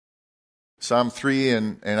Psalm 3,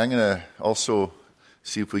 and I'm going to also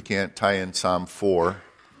see if we can't tie in Psalm 4.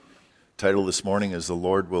 Title this morning is The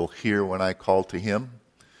Lord Will Hear When I Call to Him.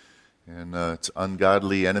 And it's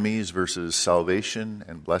Ungodly Enemies versus Salvation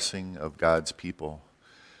and Blessing of God's People.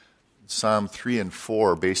 Psalm 3 and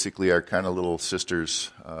 4 basically are kind of little sisters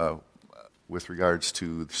with regards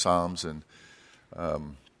to the Psalms, and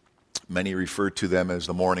many refer to them as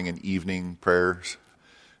the morning and evening prayers.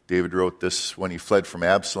 David wrote this when he fled from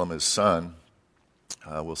Absalom, his son.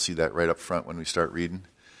 We'll see that right up front when we start reading.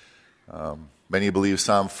 Many believe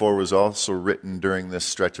Psalm 4 was also written during this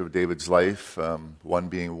stretch of David's life, one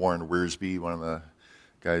being Warren Wiersbe, one of the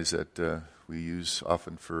guys that we use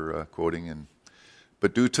often for quoting.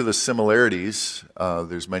 But due to the similarities,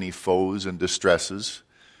 there's many foes and distresses,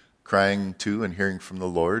 crying to and hearing from the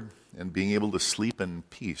Lord, and being able to sleep in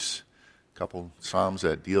peace. A couple Psalms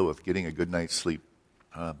that deal with getting a good night's sleep.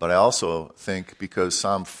 But I also think because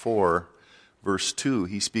Psalm 4, verse 2,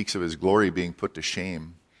 he speaks of his glory being put to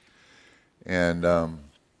shame. And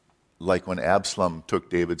like when Absalom took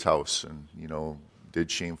David's house and,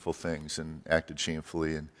 did shameful things and acted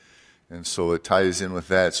shamefully. And so it ties in with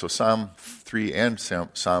that. So Psalm 3 and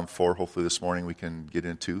Psalm 4, hopefully this morning we can get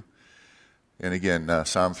into. And again,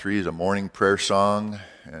 Psalm 3 is a morning prayer song,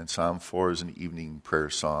 and Psalm 4 is an evening prayer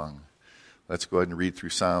song. Let's go ahead and read through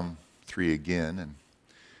Psalm 3 again and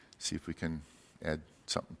see if we can add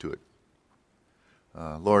something to it.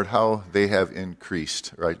 Lord, how they have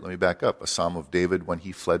increased. Right, let me back up. A psalm of David when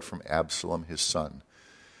he fled from Absalom, his son.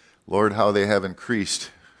 Lord, how they have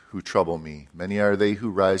increased who trouble me. Many are they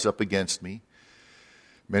who rise up against me.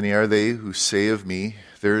 Many are they who say of me,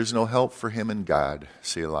 there is no help for him in God,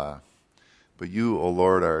 Selah. But you, O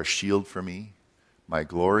Lord, are a shield for me, my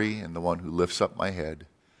glory, and the one who lifts up my head.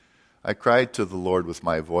 I cried to the Lord with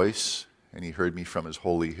my voice, and he heard me from his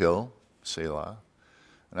holy hill, Selah.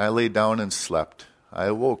 And I lay down and slept. I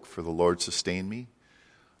awoke, for the Lord sustained me.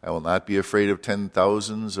 I will not be afraid of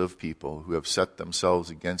 10,000s of people who have set themselves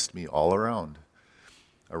against me all around.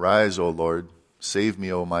 Arise, O Lord, save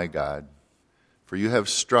me, O my God. For you have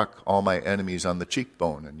struck all my enemies on the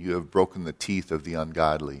cheekbone, and you have broken the teeth of the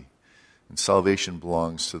ungodly. And salvation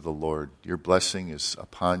belongs to the Lord. Your blessing is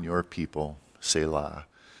upon your people, Selah.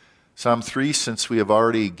 Psalm 3, since we have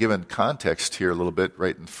already given context here a little bit,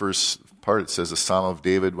 right in the first part, it says a psalm of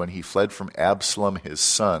David when he fled from Absalom, his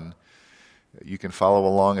son. You can follow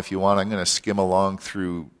along if you want. I'm going to skim along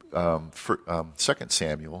through 2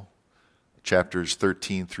 Samuel, chapters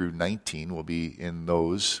 13 through 19 will be in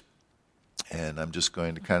those. And I'm just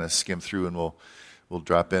going to kind of skim through, and we'll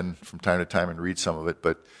drop in from time to time and read some of it.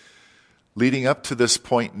 But leading up to this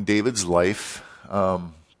point in David's life,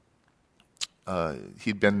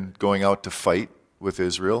 he'd been going out to fight with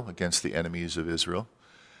Israel against the enemies of Israel.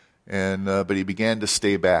 But he began to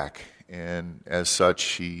stay back, and as such,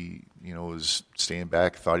 he was staying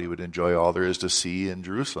back. Thought he would enjoy all there is to see in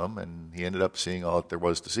Jerusalem, and he ended up seeing all that there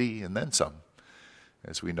was to see, and then some,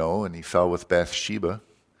 as we know. And he fell with Bathsheba,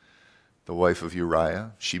 the wife of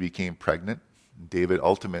Uriah. She became pregnant. David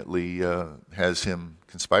ultimately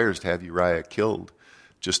conspires to have Uriah killed,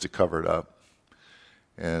 just to cover it up.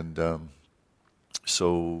 And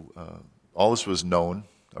so all this was known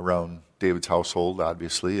around David's household,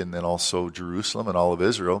 obviously, and then also Jerusalem and all of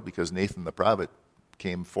Israel, because Nathan the prophet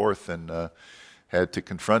came forth and had to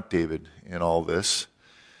confront David in all this.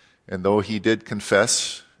 And though he did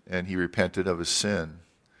confess and he repented of his sin,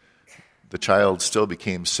 the child still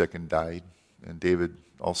became sick and died. And David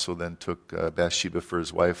also then took Bathsheba for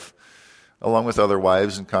his wife, along with other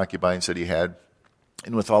wives and concubines that he had.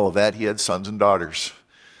 And with all of that, he had sons and daughters.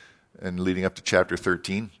 And leading up to chapter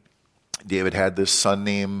 13, David had this son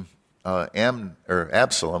named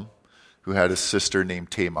Absalom, who had a sister named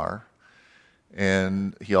Tamar.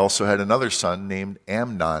 And he also had another son named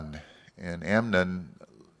Amnon. And Amnon,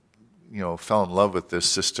 fell in love with this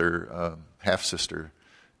sister, half-sister,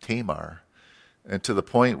 Tamar. And to the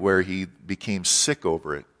point where he became sick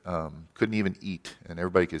over it, couldn't even eat, and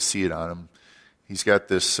everybody could see it on him. He's got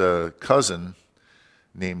this cousin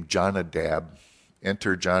named Jonadab,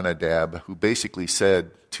 enter Jonadab, who basically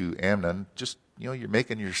said to Amnon, just, you're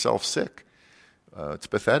making yourself sick. It's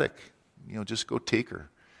pathetic. Just go take her.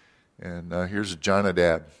 And here's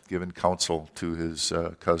Jonadab giving counsel to his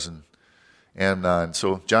cousin Amnon.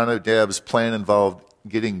 So Jonadab's plan involved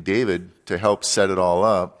getting David to help set it all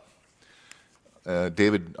up.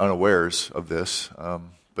 David unawares of this,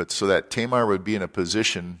 but so that Tamar would be in a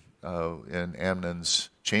position in Amnon's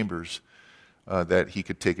chambers that he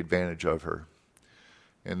could take advantage of her.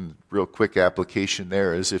 And real quick application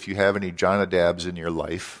there is, if you have any Jonadabs in your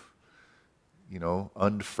life,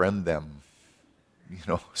 unfriend them.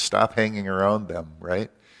 stop hanging around them, right?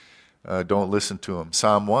 Don't listen to them.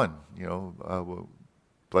 Psalm 1,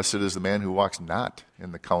 blessed is the man who walks not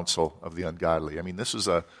in the counsel of the ungodly. I mean, this is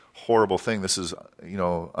a horrible thing. This is,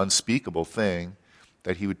 unspeakable thing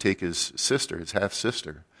that he would take his sister, his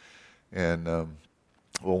half-sister. And,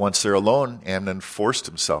 once they're alone, Amnon forced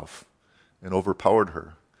himself and overpowered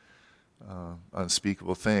her.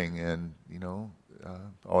 Unspeakable thing. And,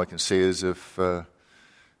 all I can say is if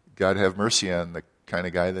God have mercy on the kind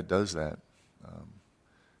of guy that does that.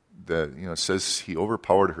 It says he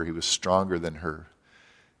overpowered her. He was stronger than her.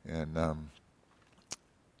 And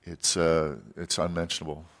it's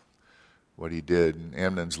unmentionable what he did. And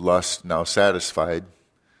Amnon's lust now satisfied.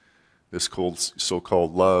 This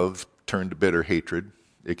so-called love turned to bitter hatred,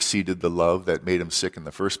 exceeded the love that made him sick in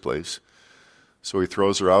the first place. So he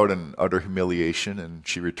throws her out in utter humiliation, and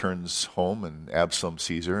she returns home, and Absalom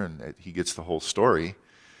sees her, and he gets the whole story.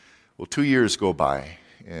 Well, 2 years go by,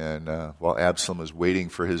 and while Absalom is waiting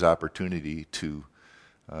for his opportunity to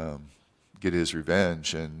get his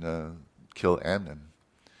revenge and kill Amnon.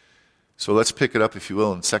 So let's pick it up, if you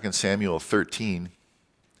will, in 2 Samuel 13,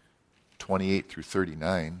 28 through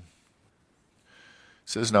 39. It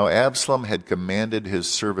says, Now Absalom had commanded his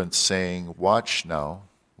servants, saying, Watch now,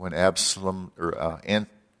 when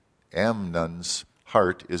Amnon's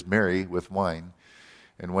heart is merry with wine.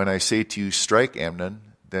 And when I say to you, Strike Amnon,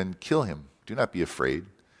 then kill him. Do not be afraid.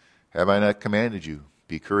 Have I not commanded you?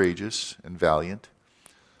 Be courageous and valiant.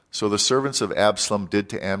 So the servants of Absalom did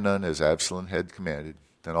to Amnon as Absalom had commanded.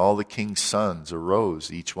 Then all the king's sons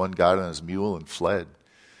arose, each one got on his mule and fled.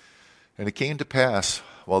 And it came to pass,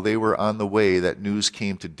 while they were on the way, that news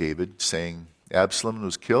came to David, saying, Absalom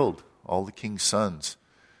was killed, all the king's sons,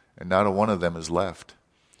 and not a one of them is left.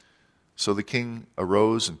 So the king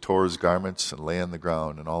arose and tore his garments and lay on the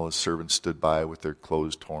ground, and all his servants stood by with their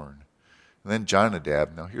clothes torn. And then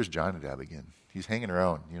Jonadab, now here's Jonadab again. He's hanging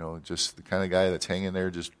around, just the kind of guy that's hanging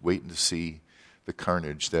there just waiting to see the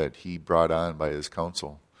carnage that he brought on by his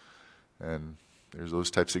counsel. And there's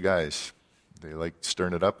those types of guys. They like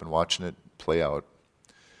stirring it up and watching it play out.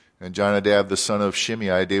 And Jonadab, the son of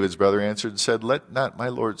Shimei, David's brother, answered and said, Let not my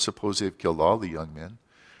lord suppose they have killed all the young men,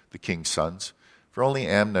 the king's sons, for only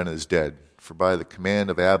Amnon is dead. For by the command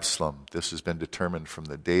of Absalom this has been determined from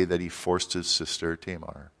the day that he forced his sister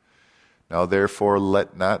Tamar. Now therefore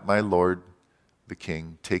let not my lord the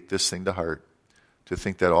king take this thing to heart, to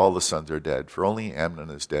think that all the sons are dead, for only Amnon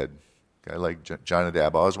is dead. A guy like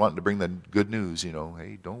Jonadab, always wanting to bring the good news,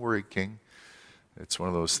 hey, don't worry, king. It's one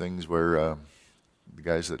of those things where the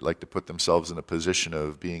guys that like to put themselves in a position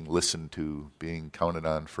of being listened to, being counted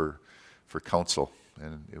on for counsel,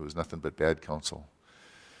 and it was nothing but bad counsel.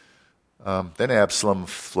 Then Absalom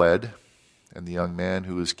fled, and the young man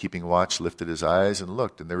who was keeping watch lifted his eyes and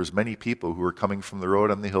looked, and there was many people who were coming from the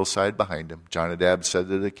road on the hillside behind him. Jonadab said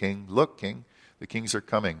to the king, Look, king, the kings are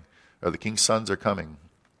coming, or the king's sons are coming.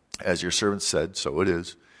 As your servant said, so it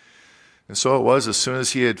is. And so it was, as soon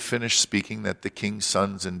as he had finished speaking, that the king's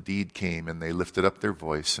sons indeed came, and they lifted up their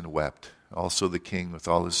voice and wept. Also the king with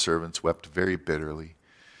all his servants wept very bitterly.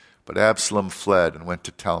 But Absalom fled and went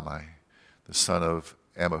to Talmai, the son of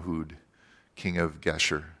Ammihud, king of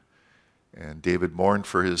Geshur. And David mourned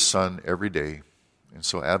for his son every day. And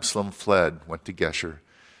so Absalom fled, went to Geshur,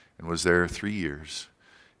 and was there 3 years.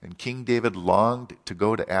 And King David longed to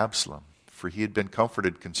go to Absalom, for he had been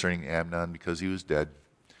comforted concerning Amnon because he was dead.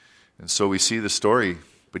 And so we see the story.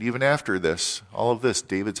 But even after this, all of this,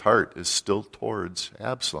 David's heart is still towards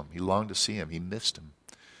Absalom. He longed to see him. He missed him.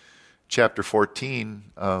 Chapter 14,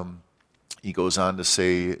 he goes on to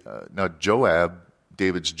say, now Joab,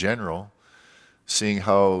 David's general, seeing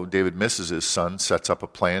how David misses his son, sets up a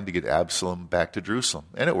plan to get Absalom back to Jerusalem.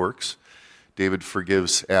 And it works. David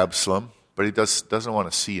forgives Absalom, but he doesn't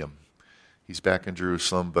want to see him. He's back in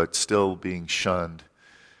Jerusalem, but still being shunned.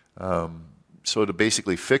 So to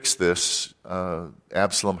basically fix this,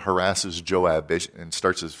 Absalom harasses Joab and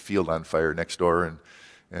starts his field on fire next door.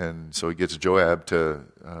 And so he gets Joab to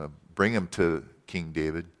bring him to King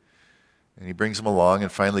David. And he brings him along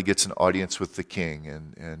and finally gets an audience with the king.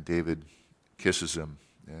 And David kisses him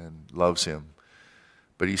and loves him.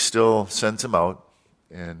 But he still sends him out.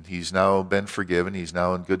 And he's now been forgiven. He's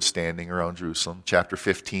now in good standing around Jerusalem. Chapter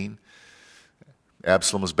 15.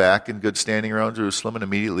 Absalom is back in good standing around Jerusalem and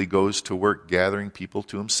immediately goes to work gathering people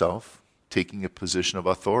to himself, taking a position of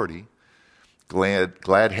authority,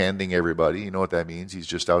 glad handing everybody. You know what that means. He's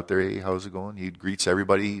just out there, hey, how's it going? He greets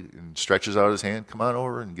everybody and stretches out his hand, come on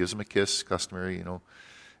over, and gives them a kiss, customary,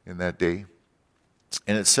 in that day.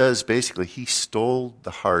 And it says basically he stole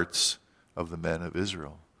the hearts of the men of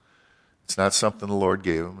Israel. It's not something the Lord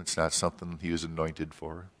gave him. It's not something he was anointed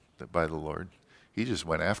for by the Lord. He just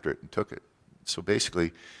went after it and took it. So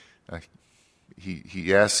basically,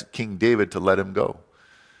 he asked King David to let him go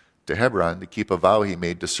to Hebron to keep a vow he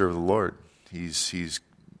made to serve the Lord. He's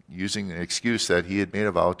using an excuse that he had made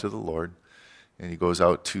a vow to the Lord, and he goes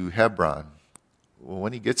out to Hebron. Well,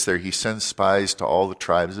 when he gets there, he sends spies to all the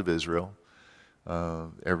tribes of Israel,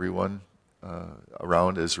 everyone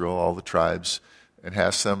around Israel, all the tribes, and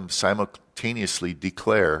has them simultaneously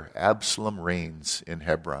declare Absalom reigns in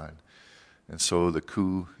Hebron. And so the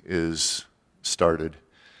coup is started.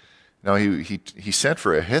 Now he sent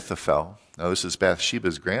for Ahithophel. Now this is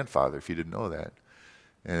Bathsheba's grandfather, if you didn't know that.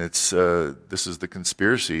 And this is the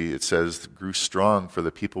conspiracy. It says, grew strong, for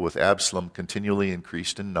the people with Absalom continually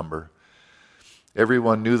increased in number.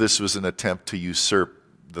 Everyone knew this was an attempt to usurp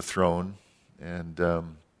the throne, and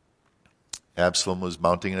Absalom was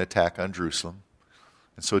mounting an attack on Jerusalem.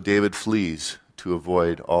 And so David flees to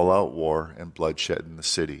avoid all-out war and bloodshed in the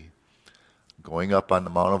city, going up on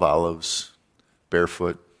the Mount of Olives,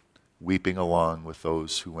 barefoot, weeping along with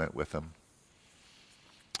those who went with him.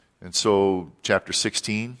 And so, chapter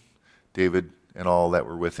 16, David and all that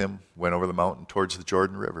were with him went over the mountain towards the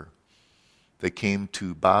Jordan River. They came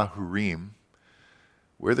to Bahurim,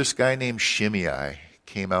 where this guy named Shimei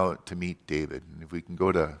came out to meet David. And if we can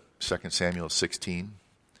go to 2 Samuel 16,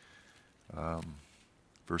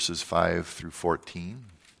 verses 5 through 14,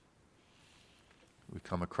 we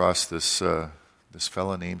come across this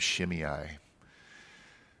fellow named Shimei.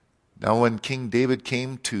 Now when King David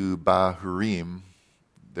came to Bahurim,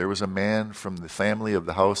 there was a man from the family of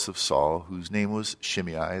the house of Saul, whose name was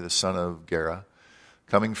Shimei, the son of Gera.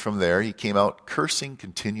 Coming from there, he came out cursing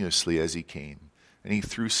continuously as he came. And he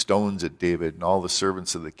threw stones at David and all the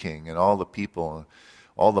servants of the king, and all the people,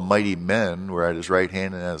 all the mighty men were at his right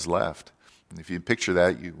hand and at his left. And if you picture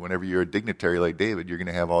that, whenever you're a dignitary like David, you're going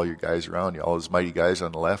to have all your guys around you, all his mighty guys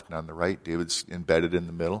on the left and on the right. David's embedded in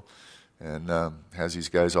the middle and has these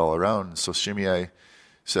guys all around. And so Shimei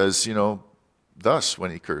says, thus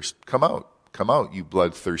when he cursed, come out, you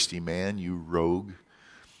bloodthirsty man, you rogue.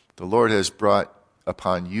 The Lord has brought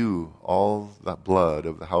upon you all the blood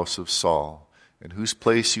of the house of Saul, in whose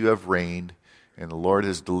place you have reigned, and the Lord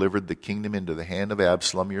has delivered the kingdom into the hand of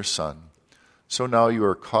Absalom your son. So now you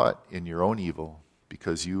are caught in your own evil,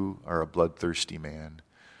 because you are a bloodthirsty man.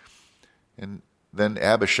 And then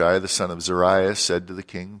Abishai, the son of Zeruiah, said to the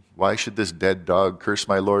king, why should this dead dog curse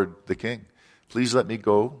my lord the king? Please let me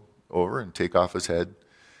go over and take off his head.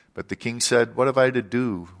 But the king said, what have I to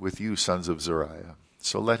do with you, sons of Zeruiah?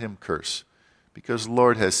 So let him curse, because the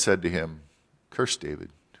Lord has said to him, curse David.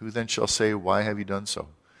 Who then shall say, why have you done so?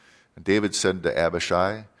 And David said to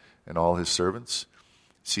Abishai and all his servants,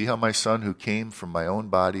 see how my son who came from my own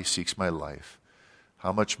body seeks my life.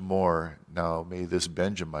 How much more now may this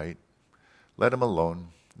Benjamite, let him alone,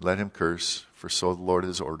 let him curse, for so the Lord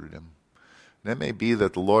has ordered him. And it may be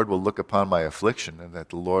that the Lord will look upon my affliction, and that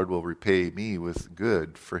the Lord will repay me with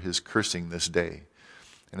good for his cursing this day.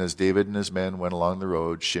 And as David and his men went along the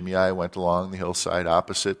road, Shimei went along the hillside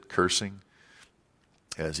opposite, cursing.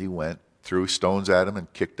 As he went, threw stones at him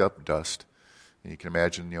and kicked up dust. And you can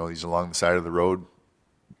imagine, he's along the side of the road,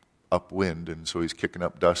 upwind, and so he's kicking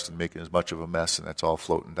up dust and making as much of a mess, and that's all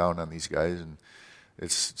floating down on these guys, and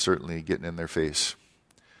it's certainly getting in their face.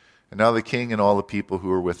 And now the king and all the people who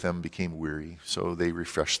were with him became weary, so they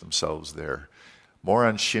refreshed themselves there. More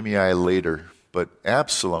on Shimei later, but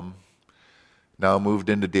Absalom now moved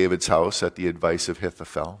into David's house at the advice of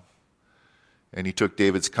Ahithophel, and he took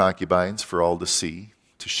David's concubines for all to see,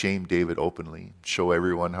 to shame David openly, show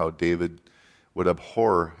everyone how David would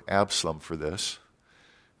abhor Absalom for this,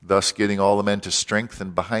 thus getting all the men to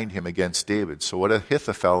strengthen behind him against David. So what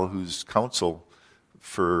Ahithophel, whose counsel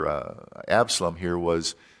for Absalom here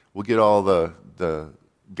was, we'll get all the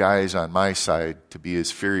guys on my side to be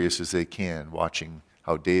as furious as they can, watching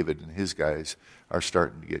how David and his guys are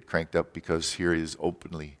starting to get cranked up, because here he is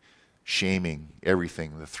openly shaming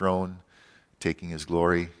everything, the throne, taking his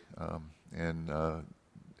glory, and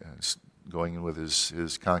going in with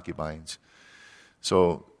his concubines.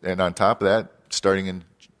 So, and on top of that, starting in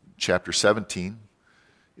chapter 17,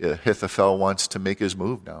 Ahithophel wants to make his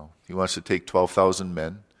move now. He wants to take 12,000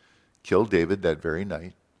 men, kill David that very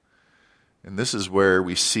night. And this is where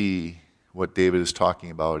we see what David is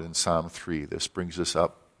talking about in Psalm 3. This brings us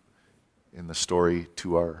up in the story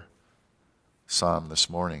to our psalm this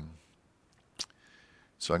morning.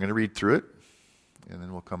 So I'm going to read through it, and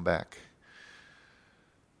then we'll come back.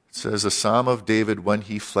 It says, a psalm of David when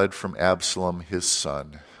he fled from Absalom his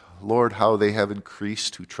son. Lord, how they have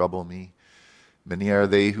increased who trouble me. Many are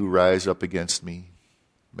they who rise up against me.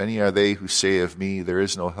 Many are they who say of me, there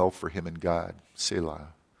is no help for him in God.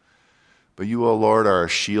 Selah. But you, O Lord, are a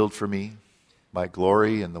shield for me, my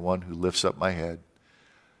glory and the one who lifts up my head.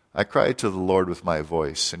 I cried to the Lord with my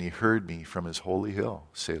voice, and he heard me from his holy hill.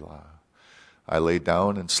 Selah. I lay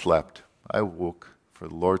down and slept. I woke, for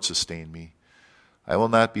the Lord sustained me. I will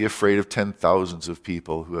not be afraid of 10,000s of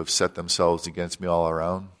people who have set themselves against me all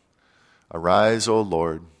around. Arise, O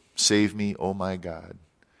Lord, save me, O my God.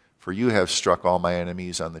 For you have struck all my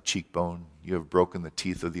enemies on the cheekbone. You have broken the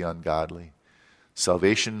teeth of the ungodly.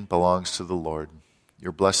 Salvation belongs to the Lord.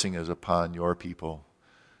 Your blessing is upon your people.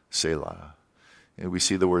 Selah. And we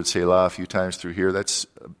see the word Selah a few times through here. It's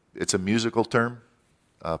a musical term,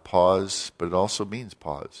 pause, but it also means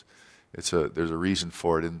pause. There's a reason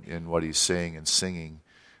for it in what he's saying and singing,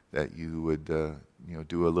 that you would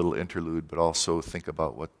do a little interlude, but also think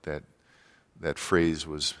about what that phrase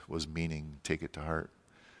was meaning. Take it to heart.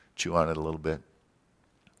 Chew on it a little bit.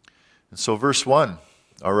 And so verse 1,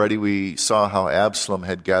 already we saw how Absalom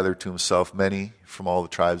had gathered to himself many from all the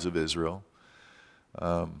tribes of Israel.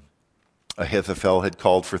 Ahithophel had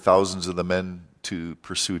called for thousands of the men to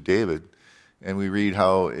pursue David. And we read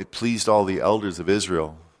how it pleased all the elders of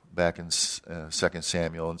Israel back in 2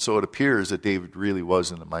 Samuel. And so it appears that David really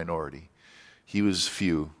was in the minority. He was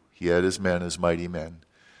few. He had his men, his mighty men.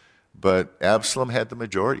 But Absalom had the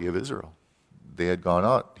majority of Israel. They had gone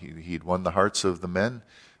out. He'd won the hearts of the men.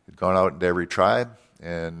 He'd gone out into every tribe,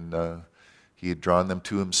 and he had drawn them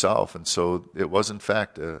to himself. And so it was, in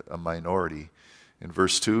fact, a minority. In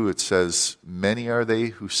verse 2, it says, many are they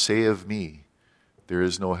who say of me, there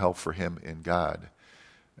is no help for him in God.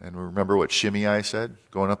 And remember what Shimei said,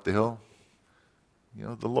 going up the hill?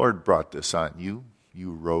 The Lord brought this on you,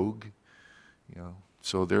 you rogue.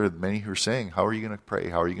 So there are many who are saying, how are you going to pray?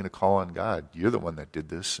 How are you going to call on God? You're the one that did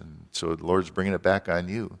this, and so the Lord's bringing it back on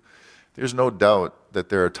you. There's no doubt that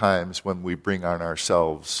there are times when we bring on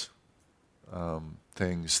ourselves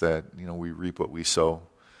things that, we reap what we sow.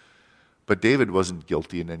 But David wasn't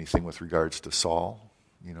guilty in anything with regards to Saul.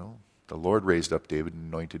 The Lord raised up David and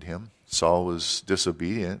anointed him. Saul was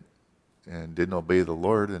disobedient and didn't obey the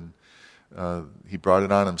Lord, and he brought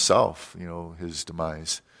it on himself, his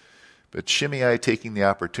demise. But Shimei, taking the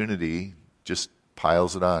opportunity, just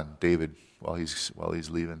piles it on David while he's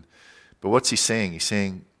leaving. But what's he saying? He's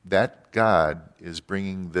saying that God is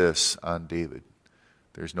bringing this on David.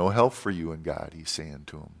 There's no help for you in God, he's saying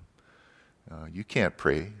to him. You can't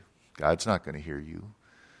pray. God's not going to hear you.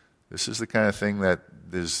 This is the kind of thing that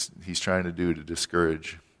he's trying to do to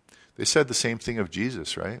discourage. They said the same thing of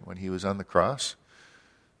Jesus, right? When he was on the cross.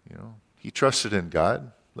 He trusted in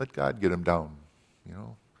God. Let God get him down.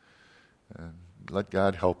 And let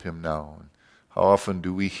God help him now. And how often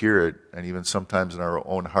do we hear it, and even sometimes in our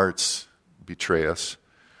own hearts betray us,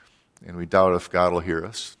 and we doubt if God will hear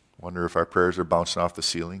us, wonder if our prayers are bouncing off the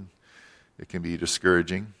ceiling. It can be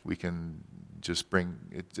discouraging. We can just bring,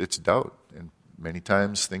 it's doubt. And many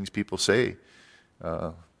times things people say,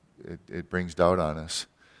 it brings doubt on us.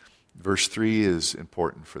 Verse 3 is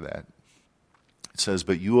important for that. It says,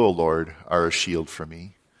 but you, O Lord, are a shield for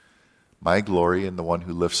me, my glory and the one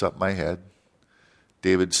who lifts up my head.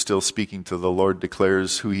 David, still speaking to the Lord,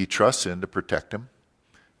 declares who he trusts in to protect him.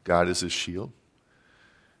 God is his shield.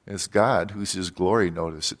 It's God who's his glory,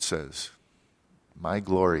 notice it says. My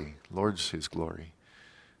glory, Lord's his glory.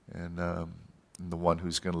 And the one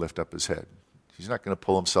who's going to lift up his head. He's not going to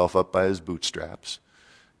pull himself up by his bootstraps.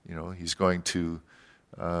 He's going to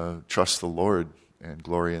trust the Lord and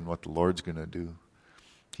glory in what the Lord's going to do.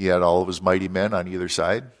 He had all of his mighty men on either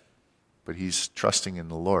side, but he's trusting in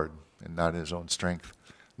the Lord and not in his own strength.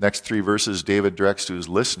 Next 3 verses, David directs to his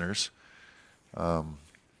listeners.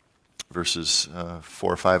 Verses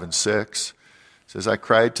 4, 5, and 6 says, I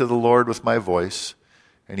cried to the Lord with my voice,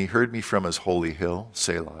 and he heard me from his holy hill,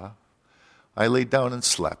 Selah. I lay down and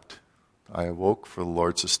slept. I awoke, for the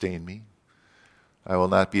Lord sustained me. I will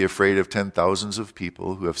not be afraid of 10,000s of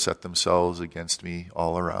people who have set themselves against me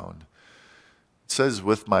all around. It says,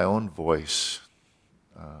 with my own voice,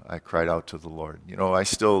 I cried out to the Lord. I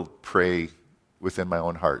still pray within my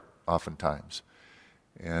own heart oftentimes.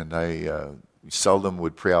 And I seldom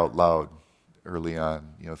would pray out loud early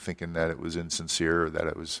on, thinking that it was insincere or that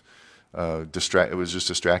it was it was just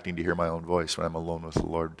distracting to hear my own voice when I'm alone with the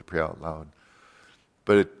Lord to pray out loud.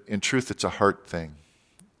 But in truth, it's a heart thing.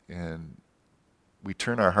 And we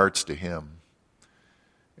turn our hearts to him.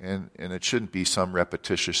 And it shouldn't be some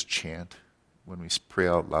repetitious chant when we pray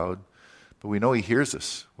out loud. But we know he hears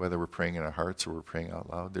us, whether we're praying in our hearts or we're praying out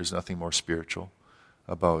loud. There's nothing more spiritual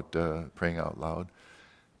about praying out loud.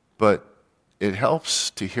 But it helps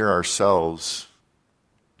to hear ourselves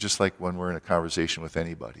just like when we're in a conversation with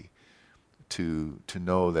anybody, to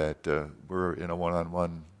know that we're in a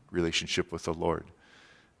one-on-one relationship with the Lord,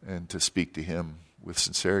 and to speak to him with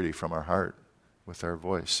sincerity from our heart, with our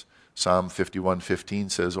voice. Psalm 51:15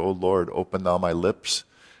 says, O Lord, open thou my lips,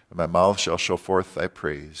 and my mouth shall show forth thy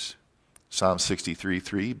praise. Psalm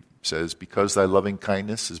 63:3 says, because thy loving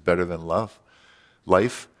kindness is better than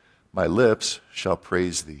life, my lips shall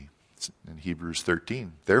praise thee. In Hebrews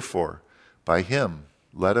 13, therefore, by him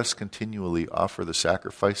let us continually offer the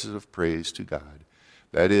sacrifices of praise to God,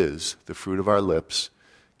 that is, the fruit of our lips,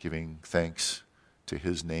 giving thanks to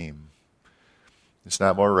his name. It's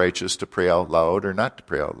not more righteous to pray out loud or not to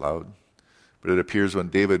pray out loud, but it appears when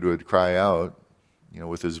David would cry out,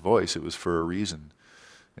 with his voice, it was for a reason.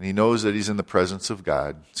 And he knows that he's in the presence of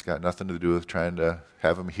God. It's got nothing to do with trying to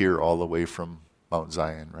have him hear all the way from Mount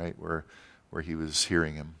Zion, right, where he was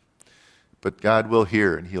hearing him. But God will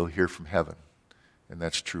hear, and he'll hear from heaven. And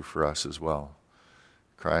that's true for us as well.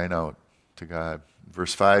 Crying out to God.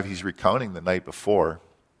 Verse 5, he's recounting the night before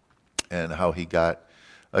and how he got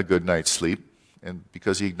a good night's sleep. And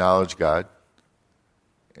because he acknowledged God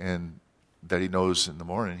and that he knows in the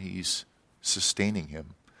morning he's sustaining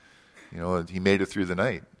him. He made it through the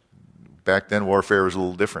night. Back then, warfare was a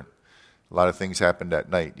little different. A lot of things happened at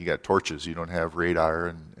night. You got torches. You don't have radar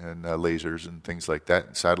and lasers and things like that,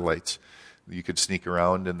 and satellites. You could sneak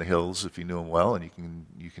around in the hills if you knew them well, and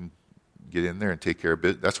you can get in there and take care of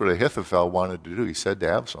it. That's what Ahithophel wanted to do. He said to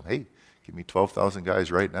Absalom, hey, give me 12,000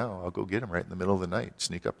 guys right now. I'll go get them right in the middle of the night,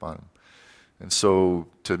 sneak up on them. And so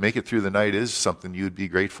to make it through the night is something you'd be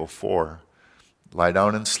grateful for. Lie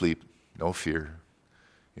down and sleep, no fear,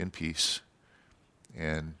 in peace,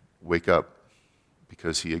 and wake up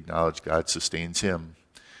because he acknowledged God sustains him.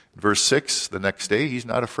 In verse 6, the next day, he's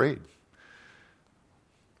not afraid.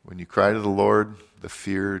 When you cry to the Lord, the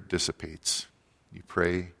fear dissipates. You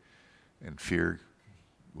pray, and fear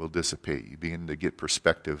will dissipate. You begin to get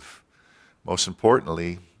perspective. Most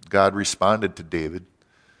importantly, God responded to David.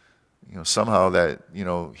 Somehow that,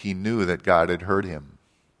 he knew that God had heard him.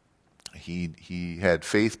 He had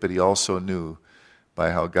faith, but he also knew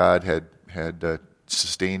by how God had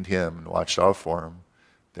sustained him and watched out for him,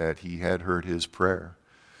 that he had heard his prayer.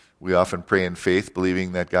 We often pray in faith,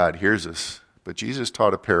 believing that God hears us. But Jesus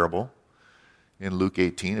taught a parable in Luke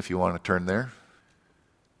 18, if you want to turn there.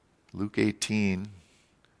 Luke 18,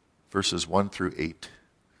 verses 1 through 8. It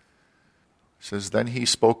says, Then he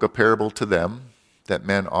spoke a parable to them, that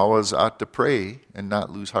men always ought to pray and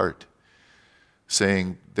not lose heart,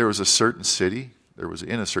 saying, There was in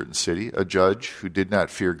a certain city a judge who did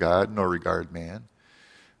not fear God nor regard man.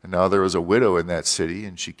 And now there was a widow in that city,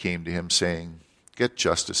 and she came to him saying, Get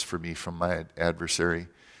justice for me from my adversary.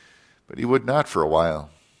 But he would not for a while.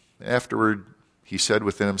 Afterward he said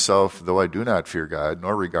within himself, Though I do not fear God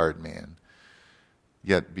nor regard man,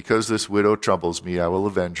 yet because this widow troubles me, I will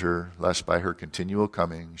avenge her, lest by her continual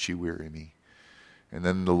coming she weary me. And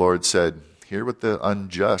then the Lord said, Hear what the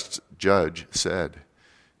unjust judge said.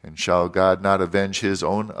 And shall God not avenge his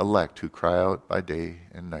own elect who cry out by day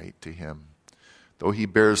and night to him, though he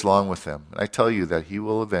bears long with them? And I tell you that he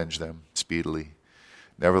will avenge them speedily.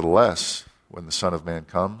 Nevertheless, when the Son of Man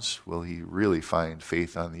comes, will he really find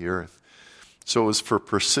faith on the earth? So it was for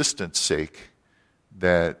persistence sake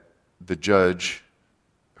that the judge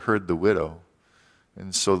heard the widow.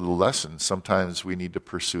 And so the lesson, sometimes we need to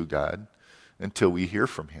pursue God until we hear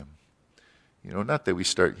from him. Not that we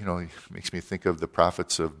start, it makes me think of the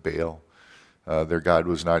prophets of Baal. Their God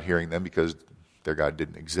was not hearing them because their God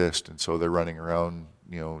didn't exist. And so they're running around,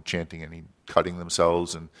 chanting and cutting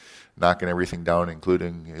themselves and knocking everything down,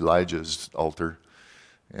 including Elijah's altar.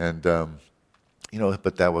 And,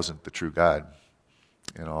 but that wasn't the true God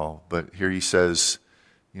and all. But here he says,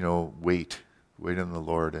 wait on the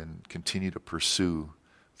Lord and continue to pursue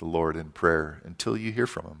the Lord in prayer until you hear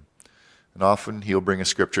from him. And often he'll bring a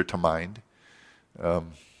scripture to mind. I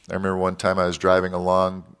remember one time I was driving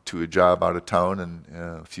along to a job out of town and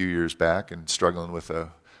a few years back and struggling with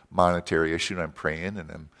a monetary issue, and I'm praying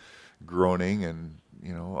and I'm groaning and,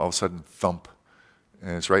 all of a sudden thump.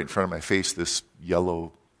 And it's right in front of my face, this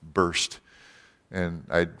yellow burst. And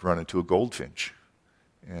I'd run into a goldfinch.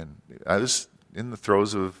 And I was in the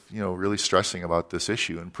throes of, really stressing about this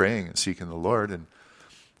issue and praying and seeking the Lord. And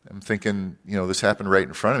I'm thinking, this happened right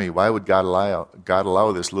in front of me. Why would God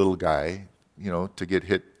allow this little guy, to get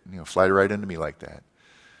hit, fly right into me like that?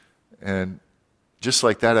 And just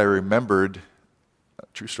like that, I remembered,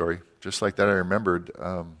 true story, just like that, I remembered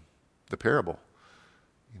the parable.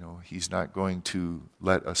 He's not going to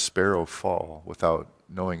let a sparrow fall without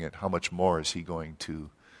knowing it. How much more is he going to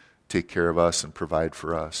take care of us and provide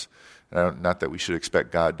for us. And not that we should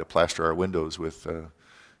expect God to plaster our windows with,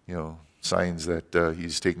 signs that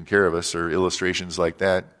he's taking care of us or illustrations like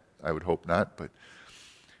that. I would hope not, but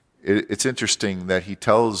it's interesting that he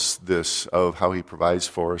tells this of how he provides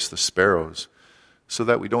for us the sparrows so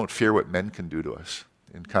that we don't fear what men can do to us.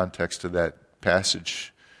 In context of that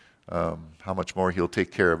passage, how much more he'll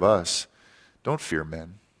take care of us. Don't fear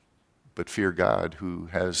men, but fear God, who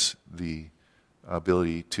has the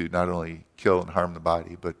ability to not only kill and harm the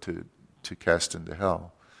body, but to cast into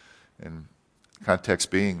hell. And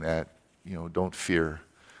context being that, don't fear.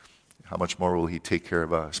 How much more will he take care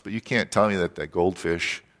of us? But you can't tell me that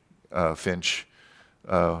goldfish, finch,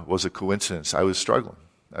 was a coincidence. I was struggling.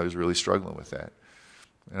 I was really struggling with that.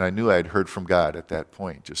 And I knew I had heard from God at that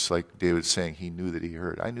point, just like David's saying he knew that he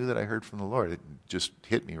heard. I knew that I heard from the Lord. It just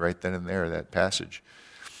hit me right then and there, that passage.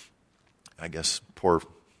 I guess poor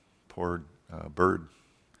bird.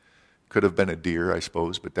 Could have been a deer, I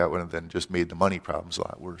suppose, but that would have then just made the money problems a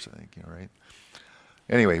lot worse, I think, right?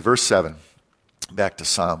 Anyway, verse 7, back to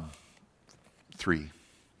Psalm 3.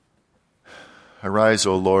 Arise,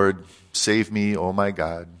 O Lord, save me, O my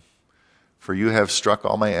God, for you have struck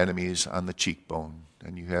all my enemies on the cheekbone,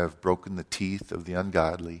 and you have broken the teeth of the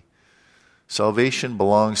ungodly. Salvation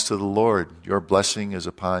belongs to the Lord. Your blessing is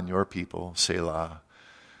upon your people, Selah.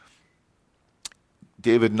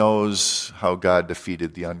 David knows how God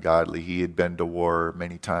defeated the ungodly. He had been to war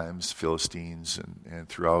many times, Philistines, and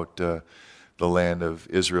throughout the land of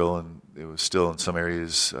Israel, and it was still in some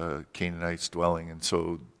areas Canaanites dwelling. And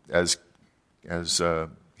so as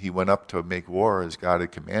he went up to make war as God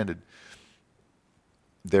had commanded,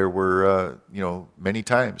 there were, many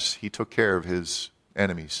times he took care of his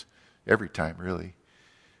enemies, every time really.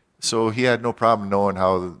 So he had no problem knowing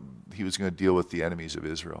how he was going to deal with the enemies of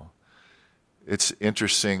Israel. It's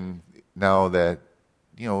interesting now that,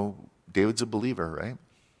 David's a believer, right?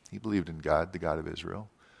 He believed in God, the God of Israel.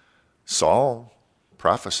 Saul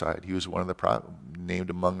prophesied. He was named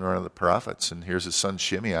among one of the prophets. And here's his son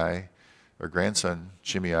Shimei, or grandson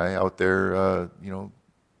Shimei, out there,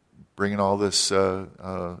 bringing all this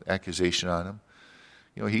accusation on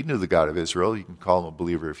him. He knew the God of Israel. You can call him a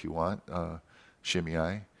believer if you want,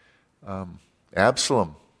 Shimei.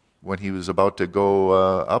 Absalom, when he was about to go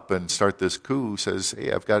up and start this coup, says,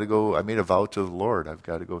 hey, I've got to go. I made a vow to the Lord. I've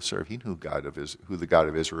got to go serve. He knew who the God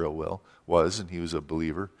of Israel was, and he was a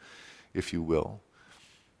believer, if you will.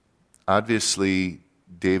 Obviously,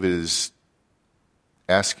 David is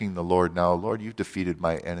asking the Lord now, Lord, you've defeated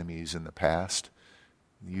my enemies in the past.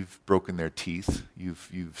 You've broken their teeth.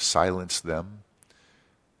 You've silenced them.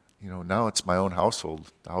 Now it's my own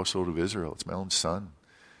household, the household of Israel. It's my own son.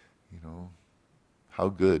 How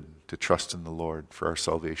good to trust in the Lord for our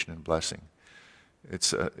salvation and blessing.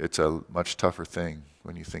 It's a much tougher thing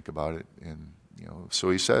when you think about it. And so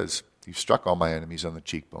he says, you've struck all my enemies on the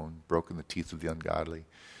cheekbone, broken the teeth of the ungodly.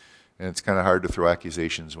 And it's kind of hard to throw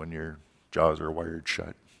accusations when your jaws are wired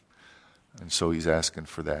shut. And so he's asking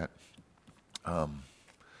for that.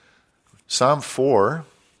 Psalm 4,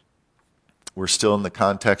 we're still in the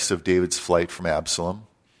context of David's flight from Absalom.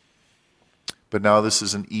 But now this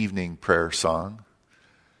is an evening prayer song.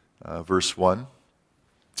 Verse 1,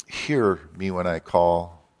 hear me when I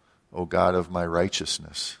call, O God of my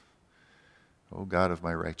righteousness. O God of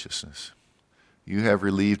my righteousness. You have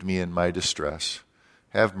relieved me in my distress.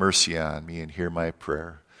 Have mercy on me and hear my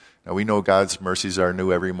prayer. Now we know God's mercies are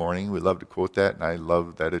new every morning. We love to quote that, and I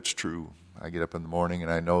love that it's true. I get up in the morning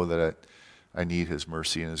and I know that I need his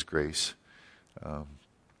mercy and his grace.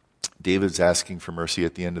 David's asking for mercy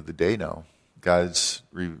at the end of the day now. God's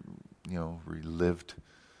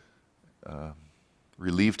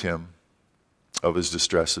relieved him of his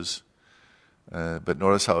distresses. But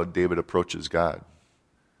notice how David approaches God.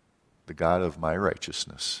 The God of my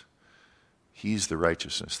righteousness. He's the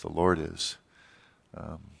righteousness, the Lord is.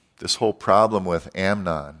 This whole problem with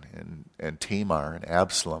Amnon and Tamar and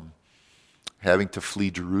Absalom having to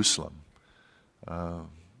flee Jerusalem,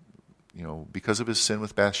 because of his sin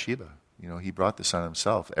with Bathsheba. He brought this on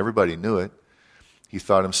himself. Everybody knew it. He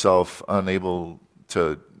thought himself unable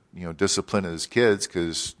to, discipline his kids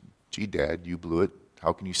because, gee, Dad, you blew it.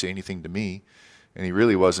 How can you say anything to me? And he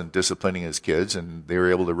really wasn't disciplining his kids, and they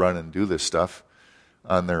were able to run and do this stuff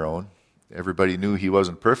on their own. Everybody knew he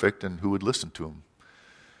wasn't perfect, and who would listen to him?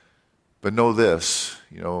 But know this,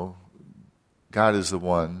 God is the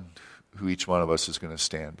one who each one of us is going to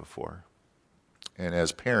stand before. And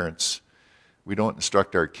as parents, we don't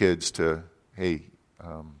instruct our kids to, hey,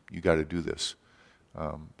 you got to do this.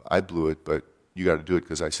 I blew it, but you got to do it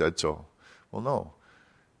because I said so. Well, no.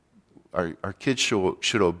 our kids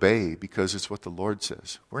should obey because it's what the Lord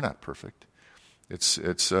says. We're not perfect. It's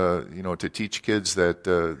to teach kids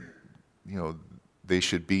that they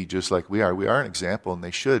should be just like we are. We are an example, and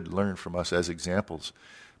they should learn from us as examples.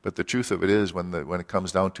 But the truth of it is, when it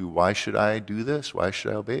comes down to why should I do this, why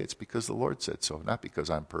should I obey, it's because the Lord said so, not because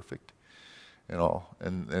I'm perfect and all.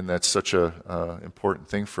 And that's such a important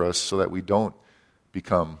thing for us, so that we don't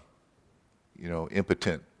become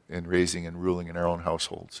impotent in raising and ruling in our own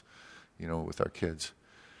households, with our kids.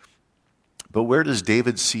 But where does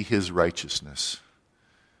David see his righteousness?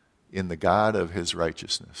 In the God of his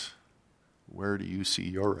righteousness. Where do you see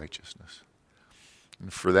your righteousness?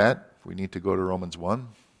 And for that, we need to go to Romans 1.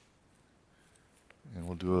 And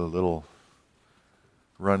we'll do a little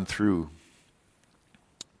run through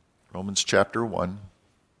Romans chapter 1,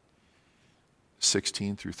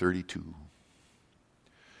 16 through 32.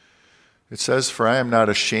 It says, "For I am not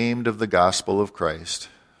ashamed of the gospel of Christ,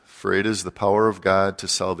 for it is the power of God to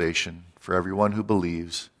salvation for everyone who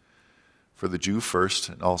believes, for the Jew first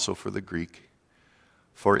and also for the Greek.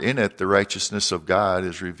 For in it the righteousness of God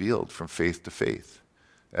is revealed from faith to faith,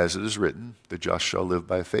 as it is written, the just shall live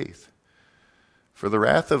by faith. For the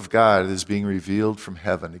wrath of God is being revealed from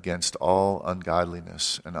heaven against all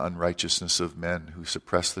ungodliness and unrighteousness of men who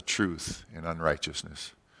suppress the truth in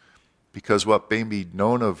unrighteousness. Because what may be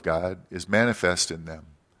known of God is manifest in them,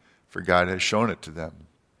 for God has shown it to them.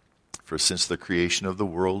 For since the creation of the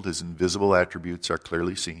world, his invisible attributes are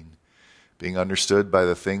clearly seen, being understood by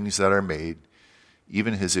the things that are made,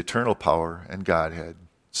 even his eternal power and Godhead,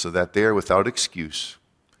 so that they are without excuse.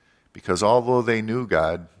 Because although they knew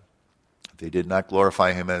God, they did not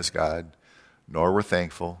glorify him as God, nor were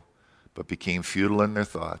thankful, but became futile in their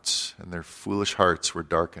thoughts, and their foolish hearts were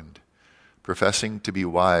darkened. Professing to be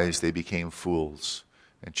wise, they became fools,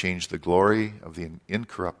 and changed the glory of the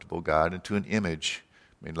incorruptible God into an image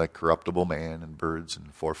made like corruptible man and birds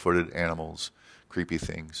and four-footed animals, creepy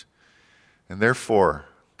things. And therefore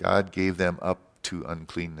God gave them up to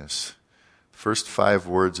uncleanness." The first 5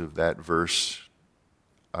 words of that verse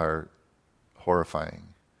are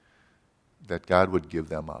horrifying. That God would give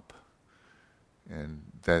them up. And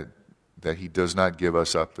that he does not give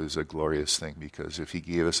us up is a glorious thing, because if he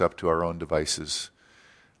gave us up to our own devices,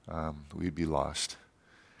 we'd be lost.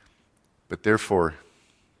 But therefore,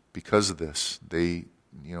 because of this, they,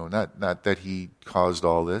 not that he caused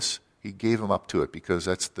all this, he gave them up to it because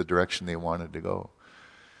that's the direction they wanted to go.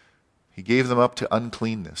 He gave them up to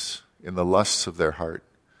uncleanness in the lusts of their heart,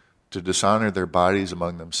 to dishonor their bodies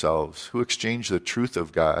among themselves, who exchanged the truth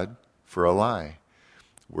of God for a lie,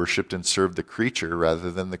 worshipped and served the creature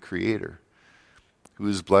rather than the Creator, who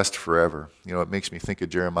is blessed forever. It makes me think of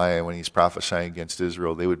Jeremiah when he's prophesying against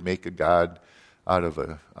Israel. They would make a god out of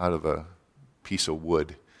a piece of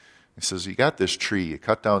wood. He says, you got this tree, you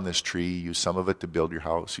cut down this tree, you use some of it to build your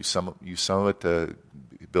house, use some of it to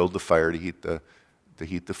build the fire to heat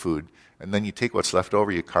the food, and then you take what's left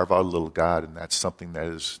over, you carve out a little god, and that's something that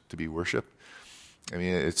is to be worshipped. I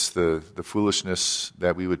mean, it's the foolishness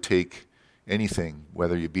that we would take anything,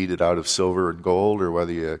 whether you beat it out of silver and gold or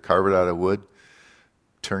whether you carve it out of wood,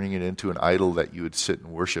 turning it into an idol that you would sit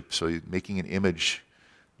and worship. So you're making an image,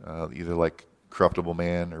 either like corruptible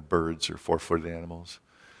man or birds or four-footed animals.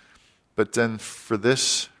 But then for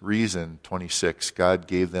this reason, 26, God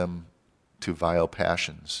gave them to vile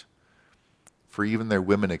passions. For even their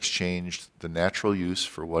women exchanged the natural use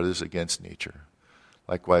for what is against nature.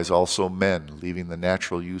 Likewise also men, leaving the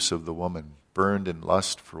natural use of the woman, burned in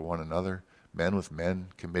lust for one another, men with men,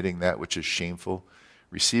 committing that which is shameful,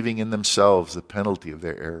 receiving in themselves the penalty of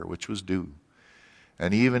their error, which was due.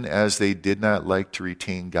 And even as they did not like to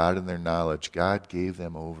retain God in their knowledge, God gave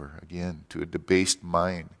them over, again, to a debased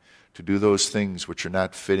mind, to do those things which are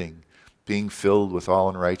not fitting, being filled with all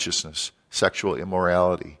unrighteousness, sexual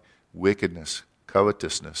immorality, wickedness,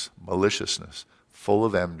 covetousness, maliciousness, full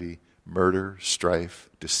of envy, murder, strife,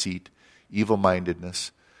 deceit,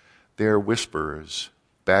 evil-mindedness. They are whisperers,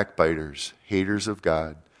 backbiters, haters of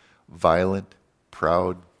God, violent,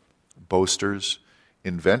 proud, boasters,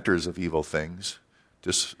 inventors of evil things,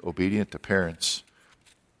 disobedient to parents,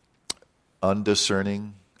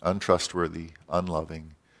 undiscerning, untrustworthy,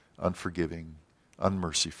 unloving, unforgiving,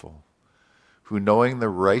 unmerciful, who knowing the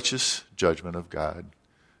righteous judgment of God,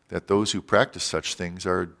 that those who practice such things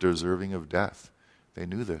are deserving of death. They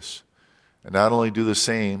knew this. And not only do the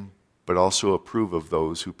same, but also approve of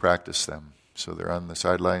those who practice them. So they're on the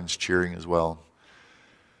sidelines cheering as well.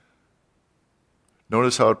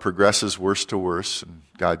 Notice how it progresses worse to worse, and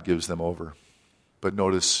God gives them over. But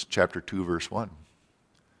notice chapter 2, verse 1.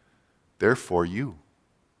 Therefore you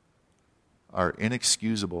are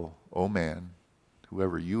inexcusable, O man,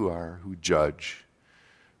 whoever you are, who judge.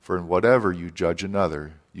 For in whatever you judge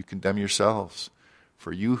another, you condemn yourselves.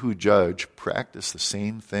 For you who judge practice the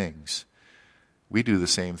same things. We do the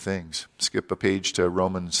same things. Skip a page to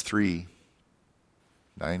Romans 3,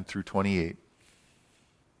 9 through 28.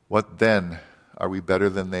 What then? Are we better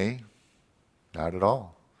than they? Not at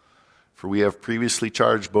all. For we have previously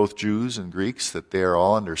charged both Jews and Greeks that they are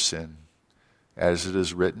all under sin. As it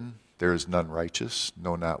is written, there is none righteous,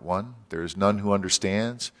 no, not one. There is none who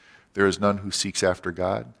understands. There is none who seeks after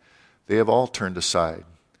God. They have all turned aside.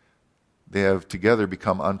 They have together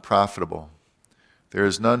become unprofitable. There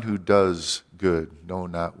is none who does good, no,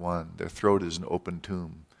 not one. Their throat is an open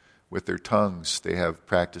tomb. With their tongues they have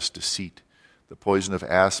practiced deceit. The poison of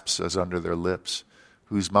asps is under their lips,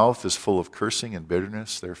 whose mouth is full of cursing and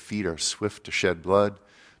bitterness. Their feet are swift to shed blood.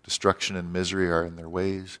 Destruction and misery are in their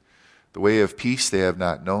ways. The way of peace they have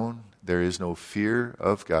not known. There is no fear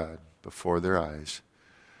of God before their eyes.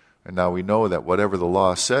 And now we know that whatever the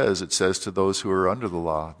law says, it says to those who are under the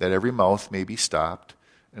law, that every mouth may be stopped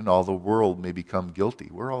and all the world may become guilty.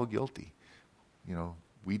 We're all guilty.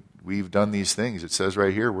 We've done these things. It says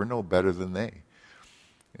right here, we're no better than they.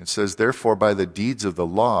 It says, therefore, by the deeds of the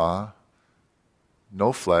law,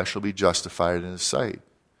 no flesh will be justified in his sight.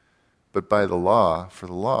 But by the law, for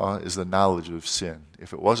the law is the knowledge of sin.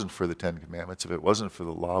 If it wasn't for the Ten Commandments, if it wasn't for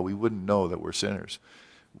the law, we wouldn't know that we're sinners.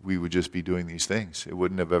 We would just be doing these things. It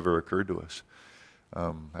wouldn't have ever occurred to us.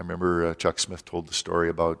 I remember Chuck Smith told the story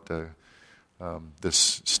about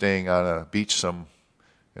this staying on a beach in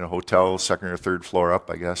a hotel, second or third floor up,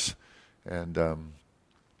 I guess. And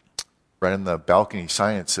right in the balcony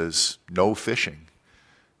sign it says, no fishing.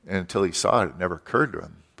 And until he saw it, it never occurred to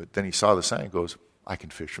him. But then he saw the sign and goes, I can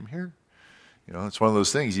fish from here? It's one of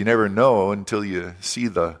those things you never know until you see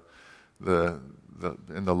and the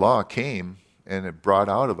law came and it brought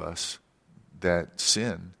out of us that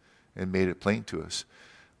sin and made it plain to us.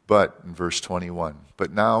 But in verse 21,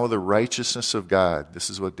 but now the righteousness of God, this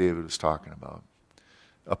is what David was talking about,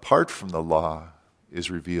 apart from the law is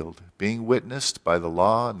revealed, being witnessed by the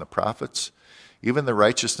law and the prophets, even the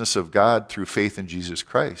righteousness of God through faith in Jesus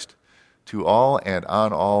Christ. To all and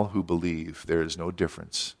on all who believe, there is no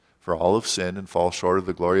difference. For all have sinned and fall short of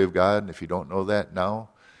the glory of God. And if you don't know that now,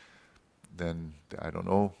 then I don't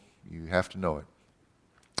know, you have to know it.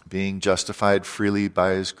 Being justified freely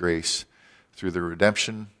by his grace through the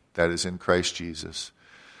redemption that is in Christ Jesus,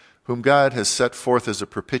 whom God has set forth as a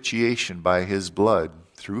propitiation by his blood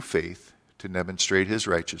through faith to demonstrate his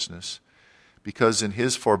righteousness, because in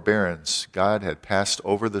his forbearance God had passed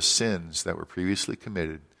over the sins that were previously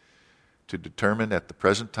committed, to determine at the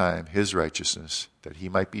present time his righteousness, that he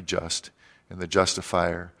might be just and the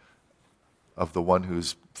justifier of the one who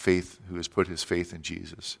has put his faith in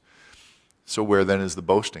Jesus. So where then is the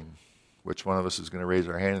boasting? Which one of us is going to raise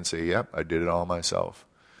our hand and say, yep, I did it all myself?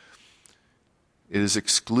 It is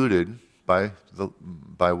excluded by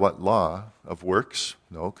what law? Of works?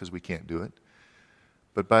 No, because we can't do it.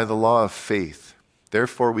 But by the law of faith.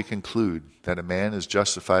 Therefore we conclude that a man is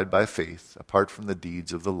justified by faith apart from the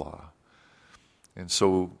deeds of the law. And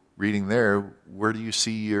so, reading there, where do you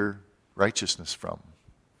see your righteousness from?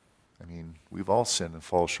 I mean, we've all sinned and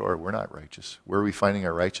fall short. We're not righteous. Where are we finding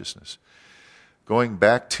our righteousness? Going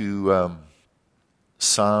back to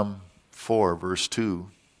Psalm 4, verse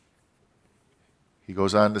 2, he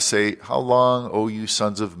goes on to say, how long, O you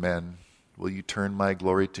sons of men, will you turn my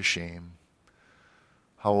glory to shame?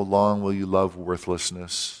 How long will you love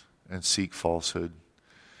worthlessness and seek falsehood?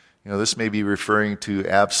 This may be referring to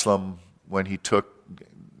Absalom when he took,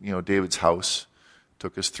 David's house,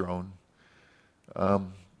 took his throne.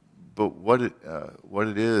 But what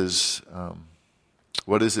it is,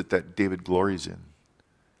 what is it that David glories in?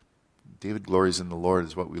 David glories in the Lord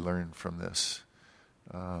is what we learn from this.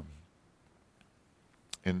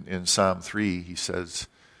 In Psalm 3, he says,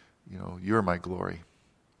 you are my glory.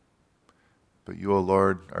 But you, O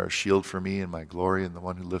Lord, are a shield for me and my glory and the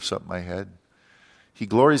one who lifts up my head. He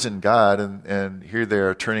glories in God, and here they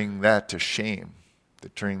are turning that to shame. They're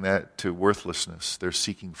turning that to worthlessness. They're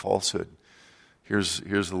seeking falsehood. Here's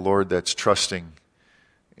the Lord that's trusting,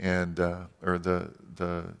 or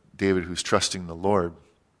the David who's trusting the Lord.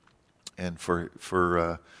 And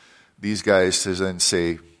for these guys to then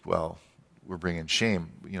say, well, we're bringing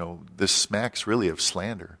shame. This smacks really of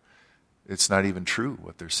slander. It's not even true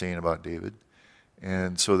what they're saying about David.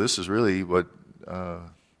 And so this is really what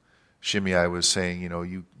Shimei was saying,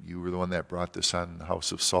 you were the one that brought this on the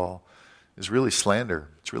house of Saul, is really slander.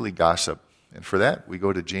 It's really gossip. And for that, we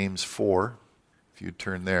go to James 4, if you'd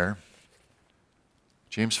turn there.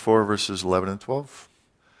 James 4, verses 11 and 12.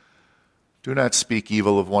 Do not speak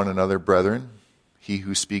evil of one another, brethren. He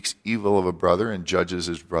who speaks evil of a brother and judges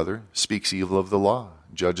his brother speaks evil of the law,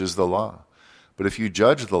 judges the law. But if you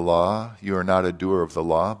judge the law, you are not a doer of the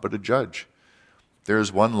law, but a judge. There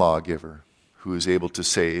is one lawgiver who is able to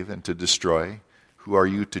save and to destroy. Who are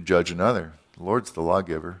you to judge another? The Lord's the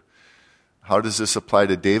lawgiver. How does this apply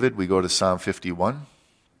to David? We go to Psalm 51.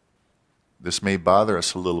 This may bother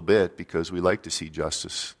us a little bit because we like to see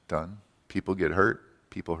justice done. People get hurt.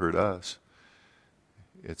 People hurt us.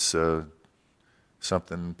 It's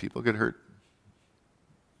something, people get hurt.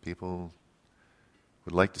 People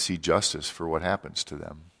would like to see justice for what happens to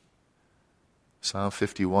them. Psalm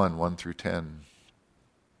 51, 1 through 10.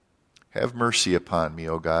 Have mercy upon me,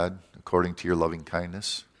 O God, according to your loving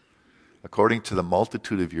kindness. According to the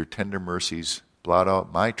multitude of your tender mercies, blot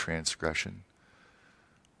out my transgression.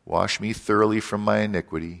 Wash me thoroughly from my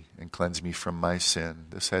iniquity and cleanse me from my sin.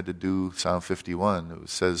 This had to do, Psalm 51, it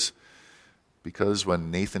says, because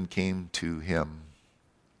when Nathan came to him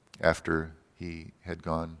after he had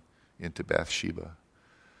gone into Bathsheba,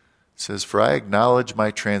 it says, for I acknowledge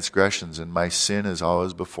my transgressions, and my sin is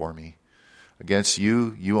always before me. Against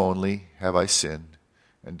you, you only, have I sinned,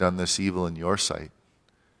 and done this evil in your sight.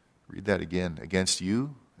 Read that again. Against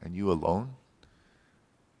you, and you alone,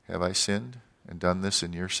 have I sinned, and done this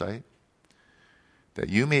in your sight? That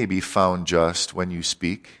you may be found just when you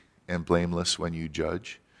speak, and blameless when you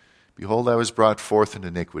judge. Behold, I was brought forth in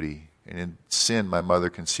iniquity, and in sin my mother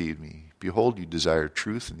conceived me. Behold, you desire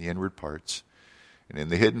truth in the inward parts, and in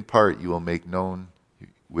the hidden part you will make known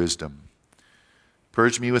wisdom.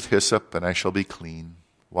 Purge me with hyssop, and I shall be clean.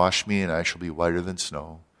 Wash me, and I shall be whiter than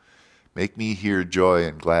snow. Make me hear joy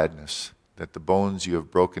and gladness, that the bones you have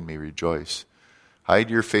broken may rejoice. Hide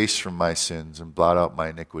your face from my sins, and blot out my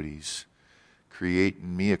iniquities. Create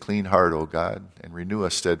in me a clean heart, O God, and renew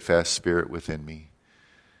a steadfast spirit within me.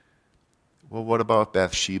 Well, what about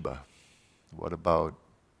Bathsheba? What about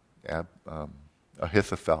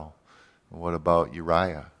Ahithophel? What about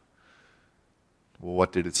Uriah? Well,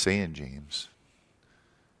 what did it say in James?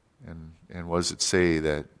 And what does it say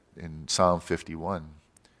that in Psalm 51?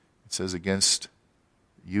 It says, against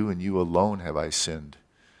you and you alone have I sinned.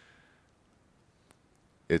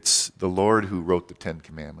 It's the Lord who wrote the Ten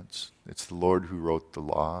Commandments. It's the Lord who wrote the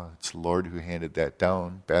law. It's the Lord who handed that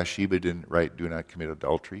down. Bathsheba didn't write, do not commit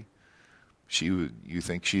adultery. You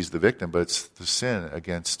think she's the victim, but it's the sin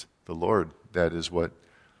against the Lord. That is what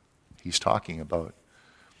he's talking about.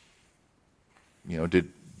 You know,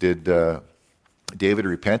 did David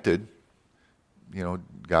repented? You know,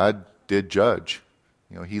 God did judge.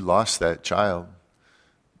 You know, he lost that child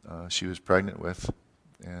she was pregnant with,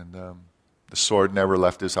 and the sword never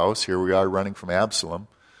left his house. Here we are running from Absalom.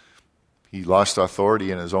 He lost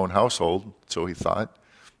authority in his own household, so he thought.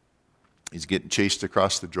 He's getting chased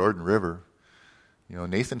across the Jordan River. You know,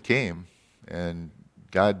 Nathan came, and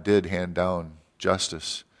God did hand down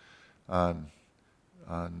justice on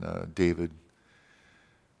David.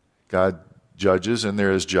 God judges, and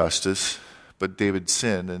there is justice, but David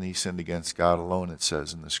sinned, and he sinned against God alone, it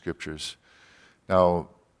says in the Scriptures. Now,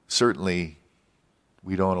 certainly,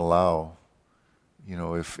 we don't allow, you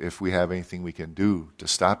know, if we have anything we can do to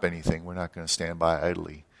stop anything, we're not going to stand by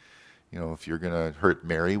idly. You know, if you're going to hurt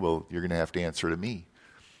Mary, well, you're going to have to answer to me.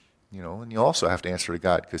 You know, and you also have to answer to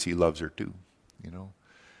God because he loves her too, you know.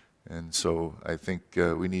 And so I think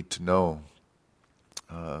we need to know,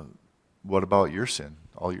 what about your sin,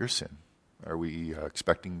 all your sin? Are we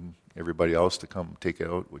expecting everybody else to come take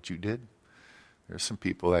out what you did? There's some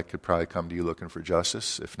people that could probably come to you looking for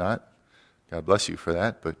justice. If not, God bless you for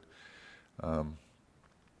that. But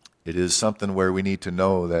it is something where we need to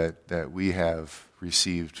know that we have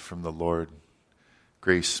received from the Lord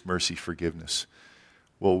grace, mercy, forgiveness.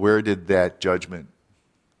 Well, where did that judgment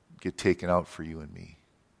get taken out for you and me?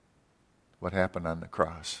 What happened on the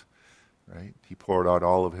cross, right? He poured out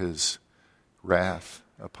all of his wrath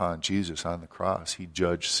upon Jesus on the cross. He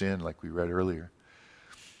judged sin like we read earlier.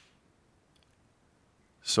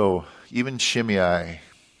 So even Shimei,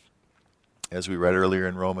 as we read earlier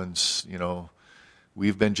in Romans, you know,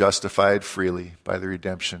 we've been justified freely by the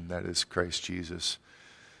redemption that is Christ Jesus.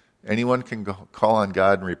 Anyone can call on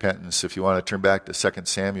God in repentance. If you want to turn back to 2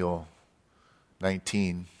 Samuel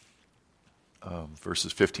 19,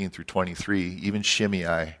 verses 15 through 23, even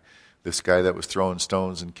Shimei, this guy that was throwing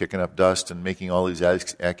stones and kicking up dust and making all these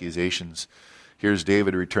accusations, here's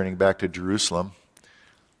David returning back to Jerusalem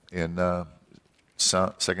in 2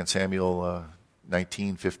 Samuel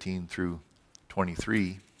 19, 15 through 23.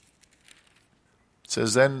 It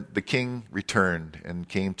says, then the king returned and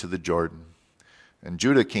came to the Jordan. And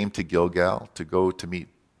Judah came to Gilgal to go to meet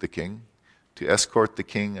the king, to escort the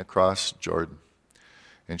king across Jordan.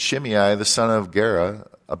 And Shimei, the son of Gera,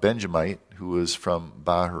 a Benjamite, who was from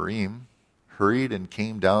Bahurim, hurried and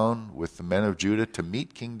came down with the men of Judah to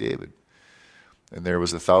meet King David. And there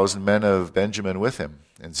was 1,000 men of Benjamin with him,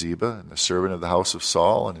 and Ziba, and the servant of the house of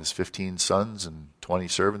Saul, and his 15 sons and 20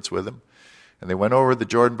 servants with him. And they went over the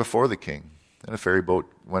Jordan before the king. And a ferry boat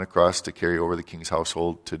went across to carry over the king's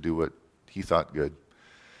household to do what he thought good.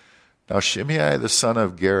 Now Shimei the son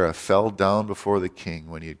of Gera fell down before the king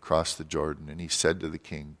when he had crossed the Jordan, and he said to the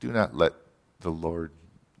king, Do not let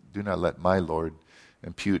my lord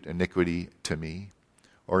impute iniquity to me,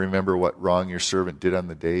 or remember what wrong your servant did on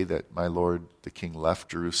the day that my lord the king left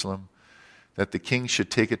Jerusalem, that the king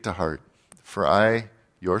should take it to heart. For I,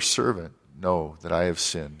 your servant, know that I have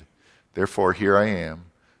sinned. Therefore here I am,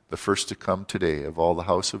 the first to come today of all the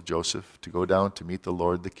house of Joseph, to go down to meet the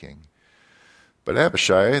Lord the king. But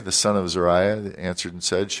Abishai, the son of Zeruiah, answered and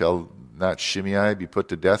said, Shall not Shimei be put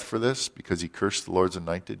to death for this, because he cursed the Lord's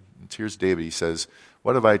anointed? And here's David. He says,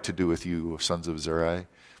 What have I to do with you, O sons of Zeruiah,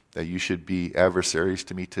 that you should be adversaries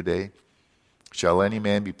to me today? Shall any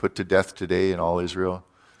man be put to death today in all Israel?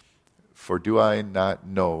 For do I not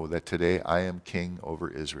know that today I am king over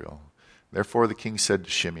Israel? Therefore the king said to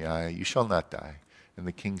Shimei, You shall not die. And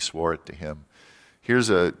the king swore it to him.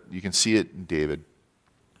 You can see it in David.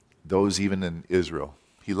 Those even in Israel.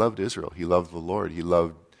 He loved Israel. He loved the Lord. He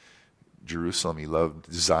loved Jerusalem. He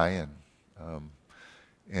loved Zion.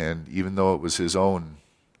 And even though it was his own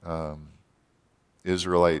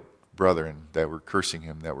Israelite brethren that were cursing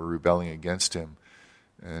him, that were rebelling against him,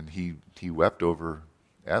 and he wept over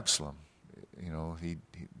Absalom.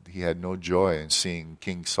 He had no joy in seeing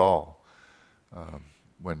King Saul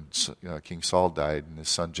when King Saul died and his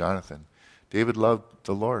son Jonathan. David loved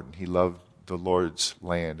the Lord, and he loved the Lord's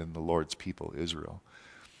land and the Lord's people, Israel,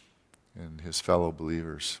 and his fellow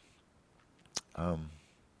believers.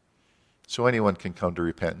 So anyone can come to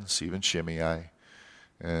repentance, even Shimei.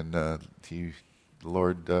 And the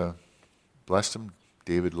Lord blessed him.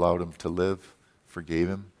 David allowed him to live, forgave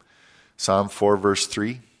him. Psalm 4, verse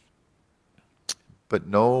 3. But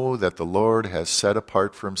know that the Lord has set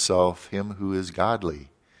apart for himself him who is godly,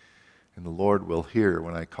 and the Lord will hear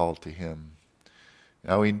when I call to him.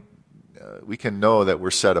 Now we can know that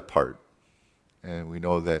we're set apart, and we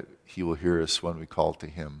know that he will hear us when we call to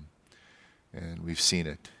him, and we've seen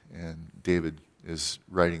it. And David is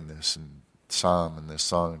writing this psalm and this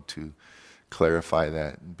song to clarify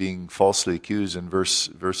that. And being falsely accused in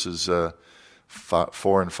verses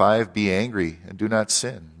 4 and 5, be angry and do not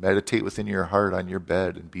sin. Meditate within your heart on your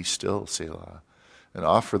bed and be still, Selah, and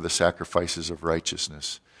offer the sacrifices of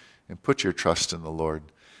righteousness and put your trust in the Lord.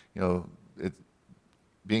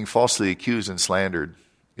 Being falsely accused and slandered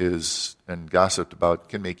and gossiped about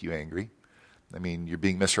can make you angry. I mean, you're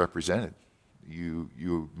being misrepresented.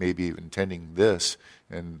 You may be intending this,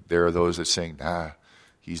 and there are those that saying,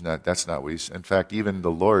 he's not, that's not what he's. In fact, even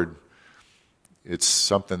the Lord, it's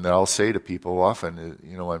something that I'll say to people often,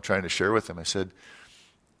 I'm trying to share with them. I said,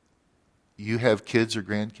 you have kids or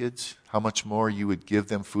grandkids, how much more you would give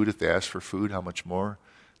them food if they ask for food, how much more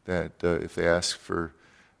that if they ask for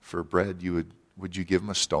bread, would you give them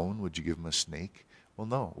a stone? Would you give them a snake? Well,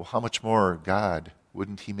 no. Well, how much more God,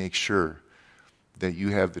 wouldn't he make sure that you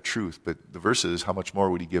have the truth? But the verse is, how much more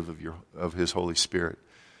would he give of his Holy Spirit?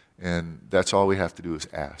 And that's all we have to do is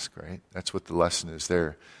ask, right? That's what the lesson is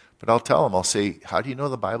there. But I'll say, how do you know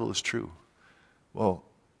the Bible is true? Well,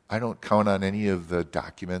 I don't count on any of the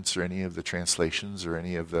documents or any of the translations or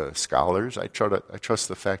any of the scholars. I trust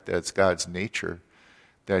the fact that it's God's nature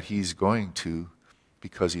that he's going to,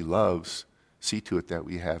 because he loves, see to it that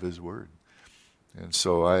we have his word. And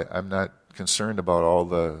so I'm not concerned about all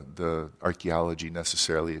the archaeology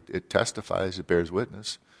necessarily. It testifies, it bears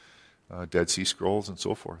witness, Dead Sea Scrolls and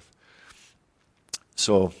so forth.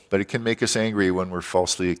 So, but it can make us angry when we're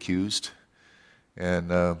falsely accused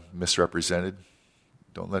and misrepresented.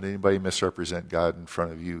 Don't let anybody misrepresent God in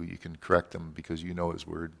front of you. You can correct them because you know his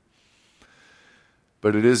word.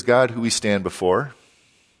 But it is God who we stand before,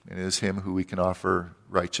 and it is him who we can offer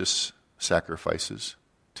righteous sacrifices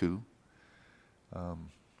to.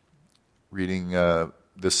 Reading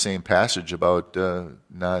this same passage about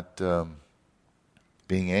not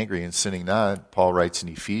being angry and sinning not, Paul writes in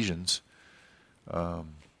Ephesians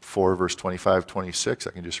 4, verse 25, 26.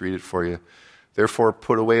 I can just read it for you. Therefore,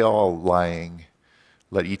 put away all lying.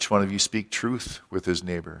 Let each one of you speak truth with his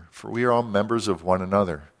neighbor, for we are all members of one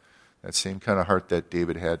another. That same kind of heart that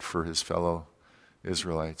David had for his fellow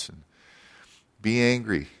Israelites. And be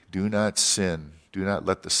angry. Do not sin. Do not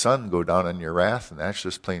let the sun go down on your wrath. And that's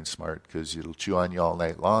just plain smart, because it'll chew on you all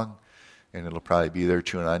night long, and it'll probably be there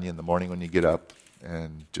chewing on you in the morning when you get up.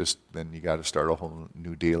 And just then you got to start a whole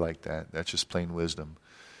new day like that. That's just plain wisdom.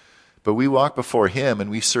 But we walk before him and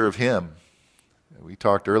we serve him. We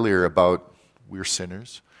talked earlier about we're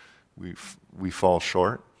sinners. We fall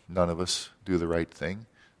short. None of us do the right thing.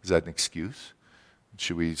 Is that an excuse?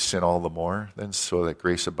 Should we sin all the more then so that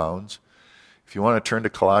grace abounds? If you want to turn to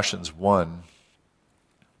Colossians 1,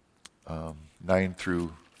 9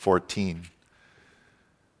 through 14,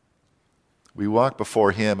 we walk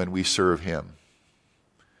before him and we serve him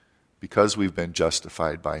because we've been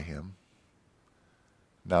justified by him.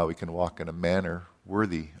 Now we can walk in a manner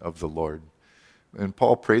worthy of the Lord. And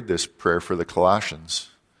Paul prayed this prayer for the Colossians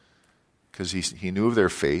because he knew of their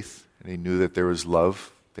faith and he knew that there was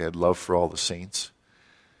love. They had love for all the saints.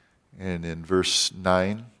 And in verse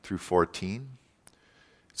 9 through 14,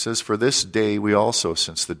 it says, "For this day we also,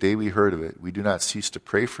 since the day we heard of it, we do not cease to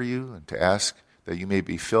pray for you and to ask that you may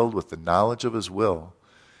be filled with the knowledge of his will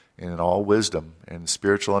and in all wisdom and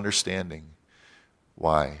spiritual understanding."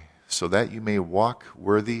 Why? "So that you may walk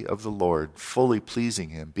worthy of the Lord, fully pleasing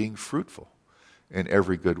him, being fruitful in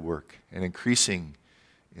every good work, and increasing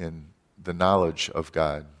in the knowledge of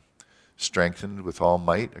God, strengthened with all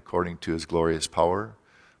might according to his glorious power,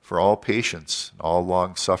 for all patience and all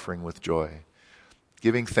long suffering with joy,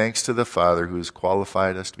 giving thanks to the Father who has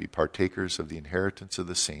qualified us to be partakers of the inheritance of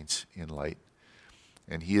the saints in light.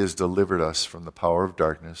 And he has delivered us from the power of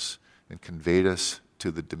darkness and conveyed us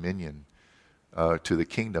to the dominion, to the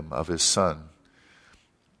kingdom of his Son,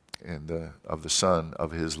 and of the Son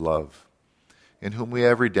of his love, in whom we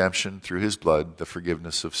have redemption through his blood, the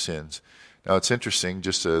forgiveness of sins." Now it's interesting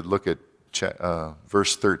just to look at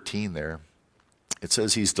verse 13 there. It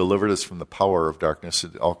says he's delivered us from the power of darkness.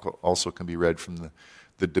 It also can be read from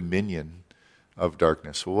the dominion of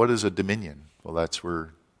darkness. Well, what is a dominion? Well, that's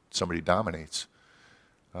where somebody dominates.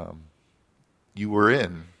 You were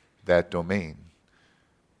in that domain.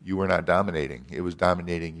 You were not dominating. It was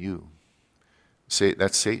dominating you.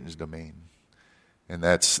 That's Satan's domain. And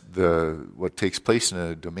that's what takes place in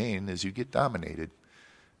a domain is you get dominated.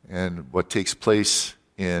 And what takes place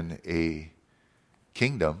in a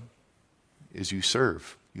kingdom is you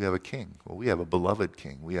serve. You have a king. Well, we have a beloved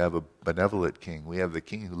king. We have a benevolent king. We have the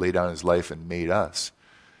king who laid down his life and made us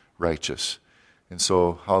righteous. And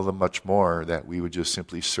so how much more that we would just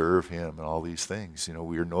simply serve him and all these things.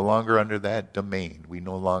 We are no longer under that domain. We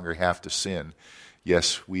no longer have to sin.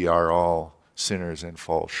 Yes, we are all sinners and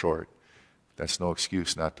fall short. That's no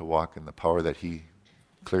excuse not to walk in the power that he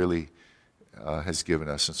clearly has given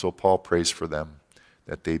us. And so Paul prays for them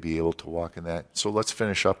that they be able to walk in that. So let's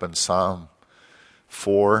finish up in Psalm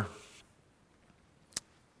 4,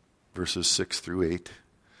 verses 6 through 8.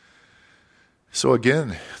 "So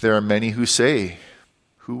again, there are many who say,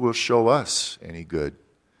 'Who will show us any good?'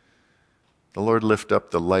 The Lord lift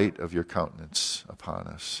up the light of your countenance upon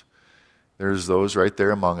us." There's those right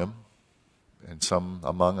there among them, and some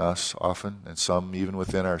among us often, and some even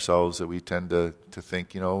within ourselves that we tend to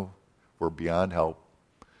think, we're beyond help.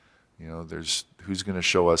 There's who's going to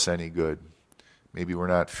show us any good? Maybe we're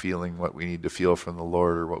not feeling what we need to feel from the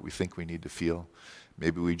Lord or what we think we need to feel.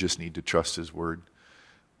 Maybe we just need to trust his word.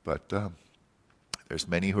 But there's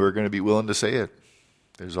many who are going to be willing to say it.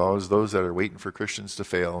 There's always those that are waiting for Christians to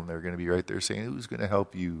fail, and they're going to be right there saying, "Who's going to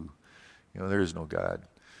help you?" There is no God.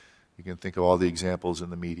 You can think of all the examples in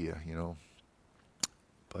the media,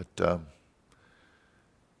 But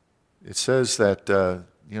it says that,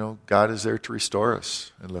 God is there to restore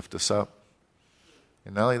us and lift us up.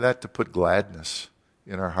 And not only that, to put gladness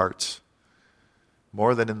in our hearts.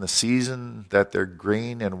 More than in the season that their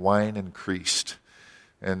grain and wine increased.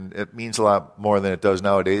 And it means a lot more than it does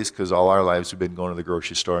nowadays because all our lives we've been going to the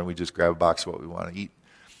grocery store and we just grab a box of what we want to eat.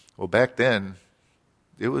 Well, back then,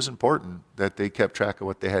 it was important that they kept track of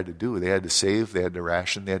what they had to do. They had to save, they had to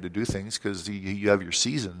ration, they had to do things because you have your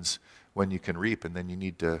seasons when you can reap, and then you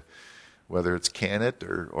need to, whether it's can it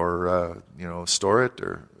or store it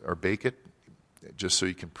or bake it, just so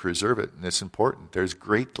you can preserve it. And it's important. There's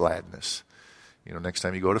great gladness. Next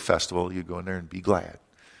time you go to festival, you go in there and be glad.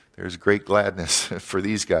 There's great gladness for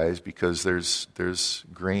these guys because there's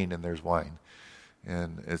grain and there's wine,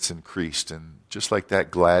 and it's increased. And just like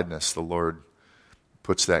that gladness, the Lord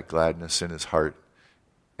puts that gladness in his heart,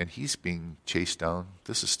 and he's being chased down.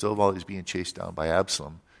 This is still while he's being chased down by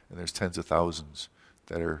Absalom, and there's tens of thousands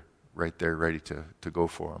that are right there ready to go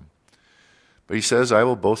for him. But he says, "I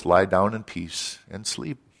will both lie down in peace and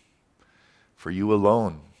sleep. For you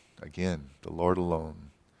alone," again, the Lord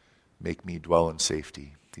alone, "make me dwell in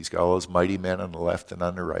safety." He's got all his mighty men on the left and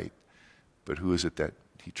on the right, but who is it that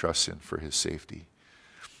he trusts in for his safety?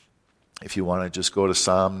 If you want to just go to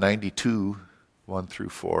Psalm 92, 1 through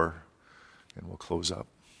 4, and we'll close up.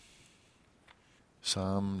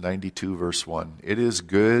 Psalm 92, verse 1. It is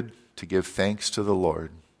good to give thanks to the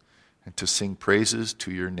Lord and to sing praises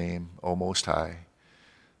to your name, O Most High,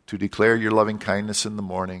 to declare your loving kindness in the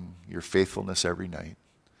morning, your faithfulness every night.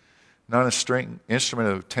 And on a instrument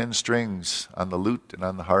of 10 strings, on the lute and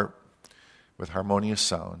on the harp, with harmonious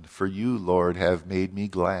sound. For you, Lord, have made me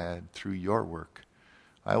glad through your work.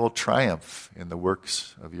 I will triumph in the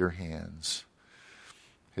works of your hands.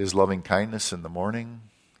 His loving kindness in the morning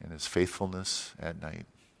and his faithfulness at night.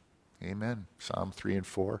 Amen. Psalm 3 and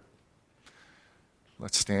 4.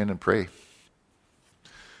 Let's stand and pray.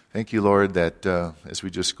 Thank you, Lord, that as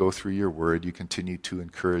we just go through your word, you continue to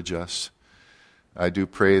encourage us. I do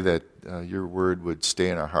pray that your word would stay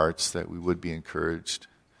in our hearts, that we would be encouraged.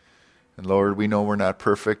 And Lord, we know we're not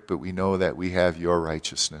perfect, but we know that we have your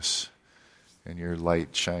righteousness, and your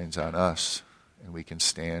light shines on us, and we can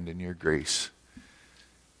stand in your grace.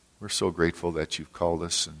 We're so grateful that you've called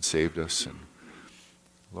us and saved us. And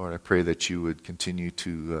Lord, I pray that you would continue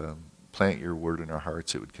to plant your word in our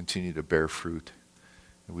hearts. It would continue to bear fruit.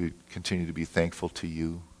 And we continue to be thankful to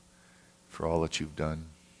you for all that you've done.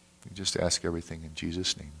 We just ask everything in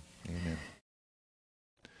Jesus' name. Amen.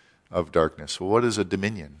 Of darkness. Well, what is a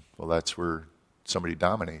dominion? Well, that's where somebody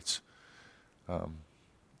dominates.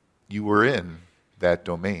 You were in that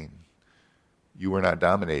domain. You were not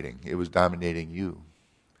dominating. It was dominating you.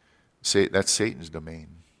 That's Satan's domain.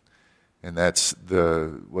 And that's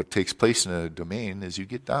what takes place in a domain is you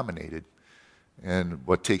get dominated. And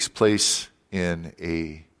what takes place in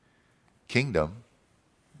a kingdom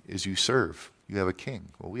is you serve. You have a king.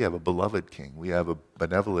 Well, we have a beloved king. We have a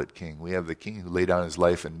benevolent king. We have the king who laid down his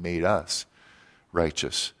life and made us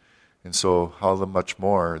righteous. And so how much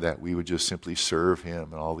more that we would just simply serve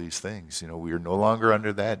him and all these things. We are no longer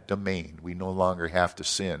under that domain. We no longer have to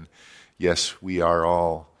sin. Yes, we are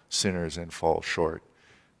all sinners and fall short.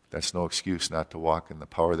 That's no excuse not to walk in the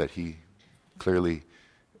power that he clearly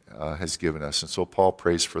has given us. And so Paul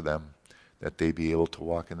prays for them that they be able to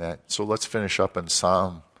walk in that. So let's finish up in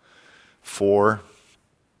Psalm 4,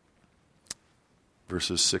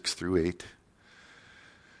 verses 6 through 8.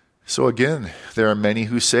 So again, there are many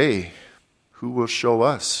who say, who will show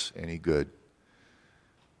us any good?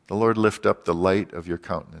 The Lord lift up the light of your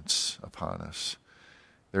countenance upon us.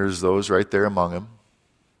 There's those right there among him,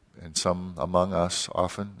 and some among us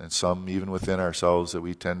often, and some even within ourselves that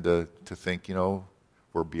we tend to think,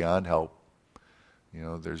 we're beyond help.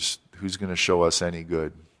 There's who's going to show us any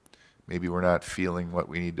good? Maybe we're not feeling what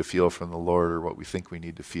we need to feel from the Lord or what we think we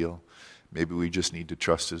need to feel. Maybe we just need to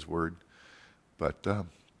trust his word. But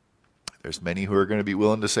there's many who are going to be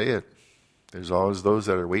willing to say it. There's always those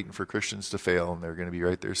that are waiting for Christians to fail, and they're going to be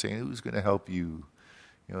right there saying, who's going to help you?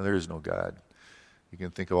 There is no God. You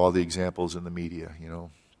can think of all the examples in the media,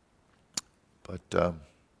 But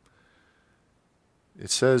it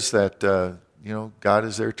says that, God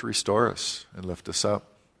is there to restore us and lift us up.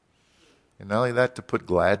 And not only that, to put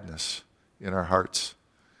gladness in our hearts.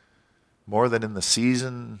 More than in the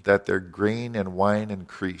season that their grain and wine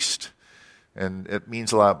increased. And it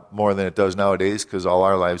means a lot more than it does nowadays, because all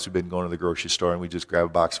our lives we've been going to the grocery store and we just grab a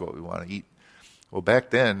box of what we want to eat. Well, back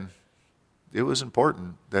then, it was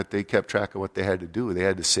important that they kept track of what they had to do. They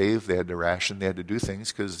had to save, they had to ration, they had to do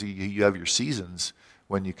things, because you have your seasons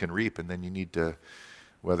when you can reap, and then you need to,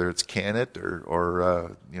 whether it's can it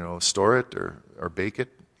or store it or bake it,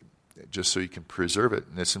 just so you can preserve it.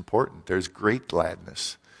 And it's important. There's great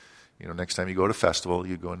gladness. Next time you go to festival,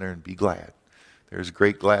 you go in there and be glad. There's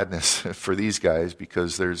great gladness for these guys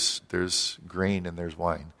because there's grain and there's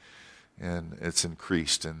wine, and it's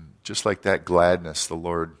increased. And just like that gladness, the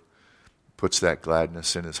Lord puts that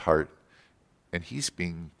gladness in his heart, and he's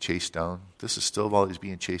being chased down. This is still while he's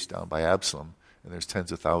being chased down by Absalom, and there's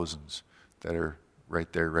tens of thousands that are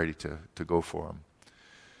right there ready to go for him.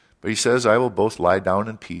 But he says, I will both lie down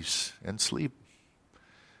in peace and sleep.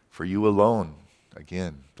 For you alone,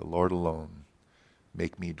 again, the Lord alone,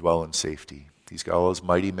 make me dwell in safety. He's got all his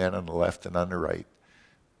mighty men on the left and on the right.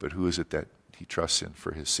 But who is it that he trusts in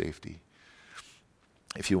for his safety?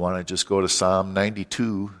 If you want to just go to Psalm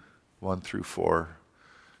 92, 1 through 4,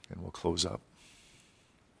 and we'll close up.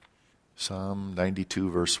 Psalm 92,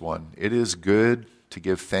 verse 1. It is good to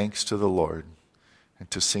give thanks to the Lord and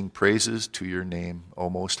to sing praises to your name, O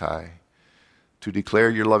Most High, to declare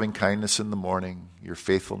your loving kindness in the morning, your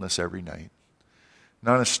faithfulness every night. And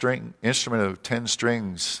on a instrument of 10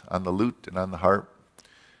 strings, on the lute and on the harp,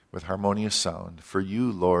 with harmonious sound. For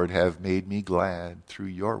you, Lord, have made me glad through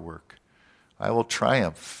your work. I will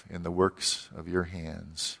triumph in the works of your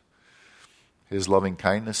hands. His loving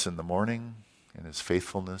kindness in the morning and his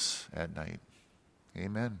faithfulness at night.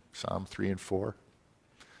 Amen. Psalm 3 and 4.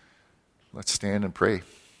 Let's stand and pray.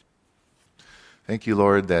 Thank you,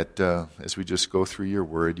 Lord, that as we just go through your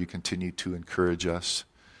word, you continue to encourage us.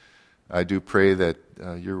 I do pray that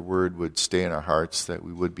your word would stay in our hearts, that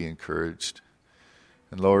we would be encouraged.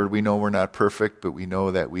 And Lord, we know we're not perfect, but we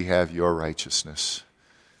know that we have your righteousness,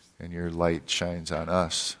 and your light shines on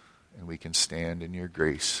us, and we can stand in your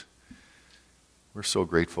grace. We're so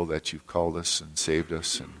grateful that you've called us and saved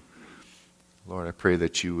us. And Lord, I pray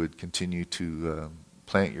that you would continue to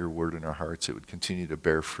plant your word in our hearts. It would continue to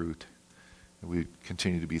bear fruit. And we would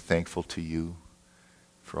continue to be thankful to you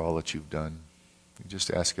for all that you've done. We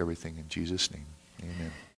just ask everything in Jesus' name.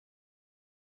 Amen.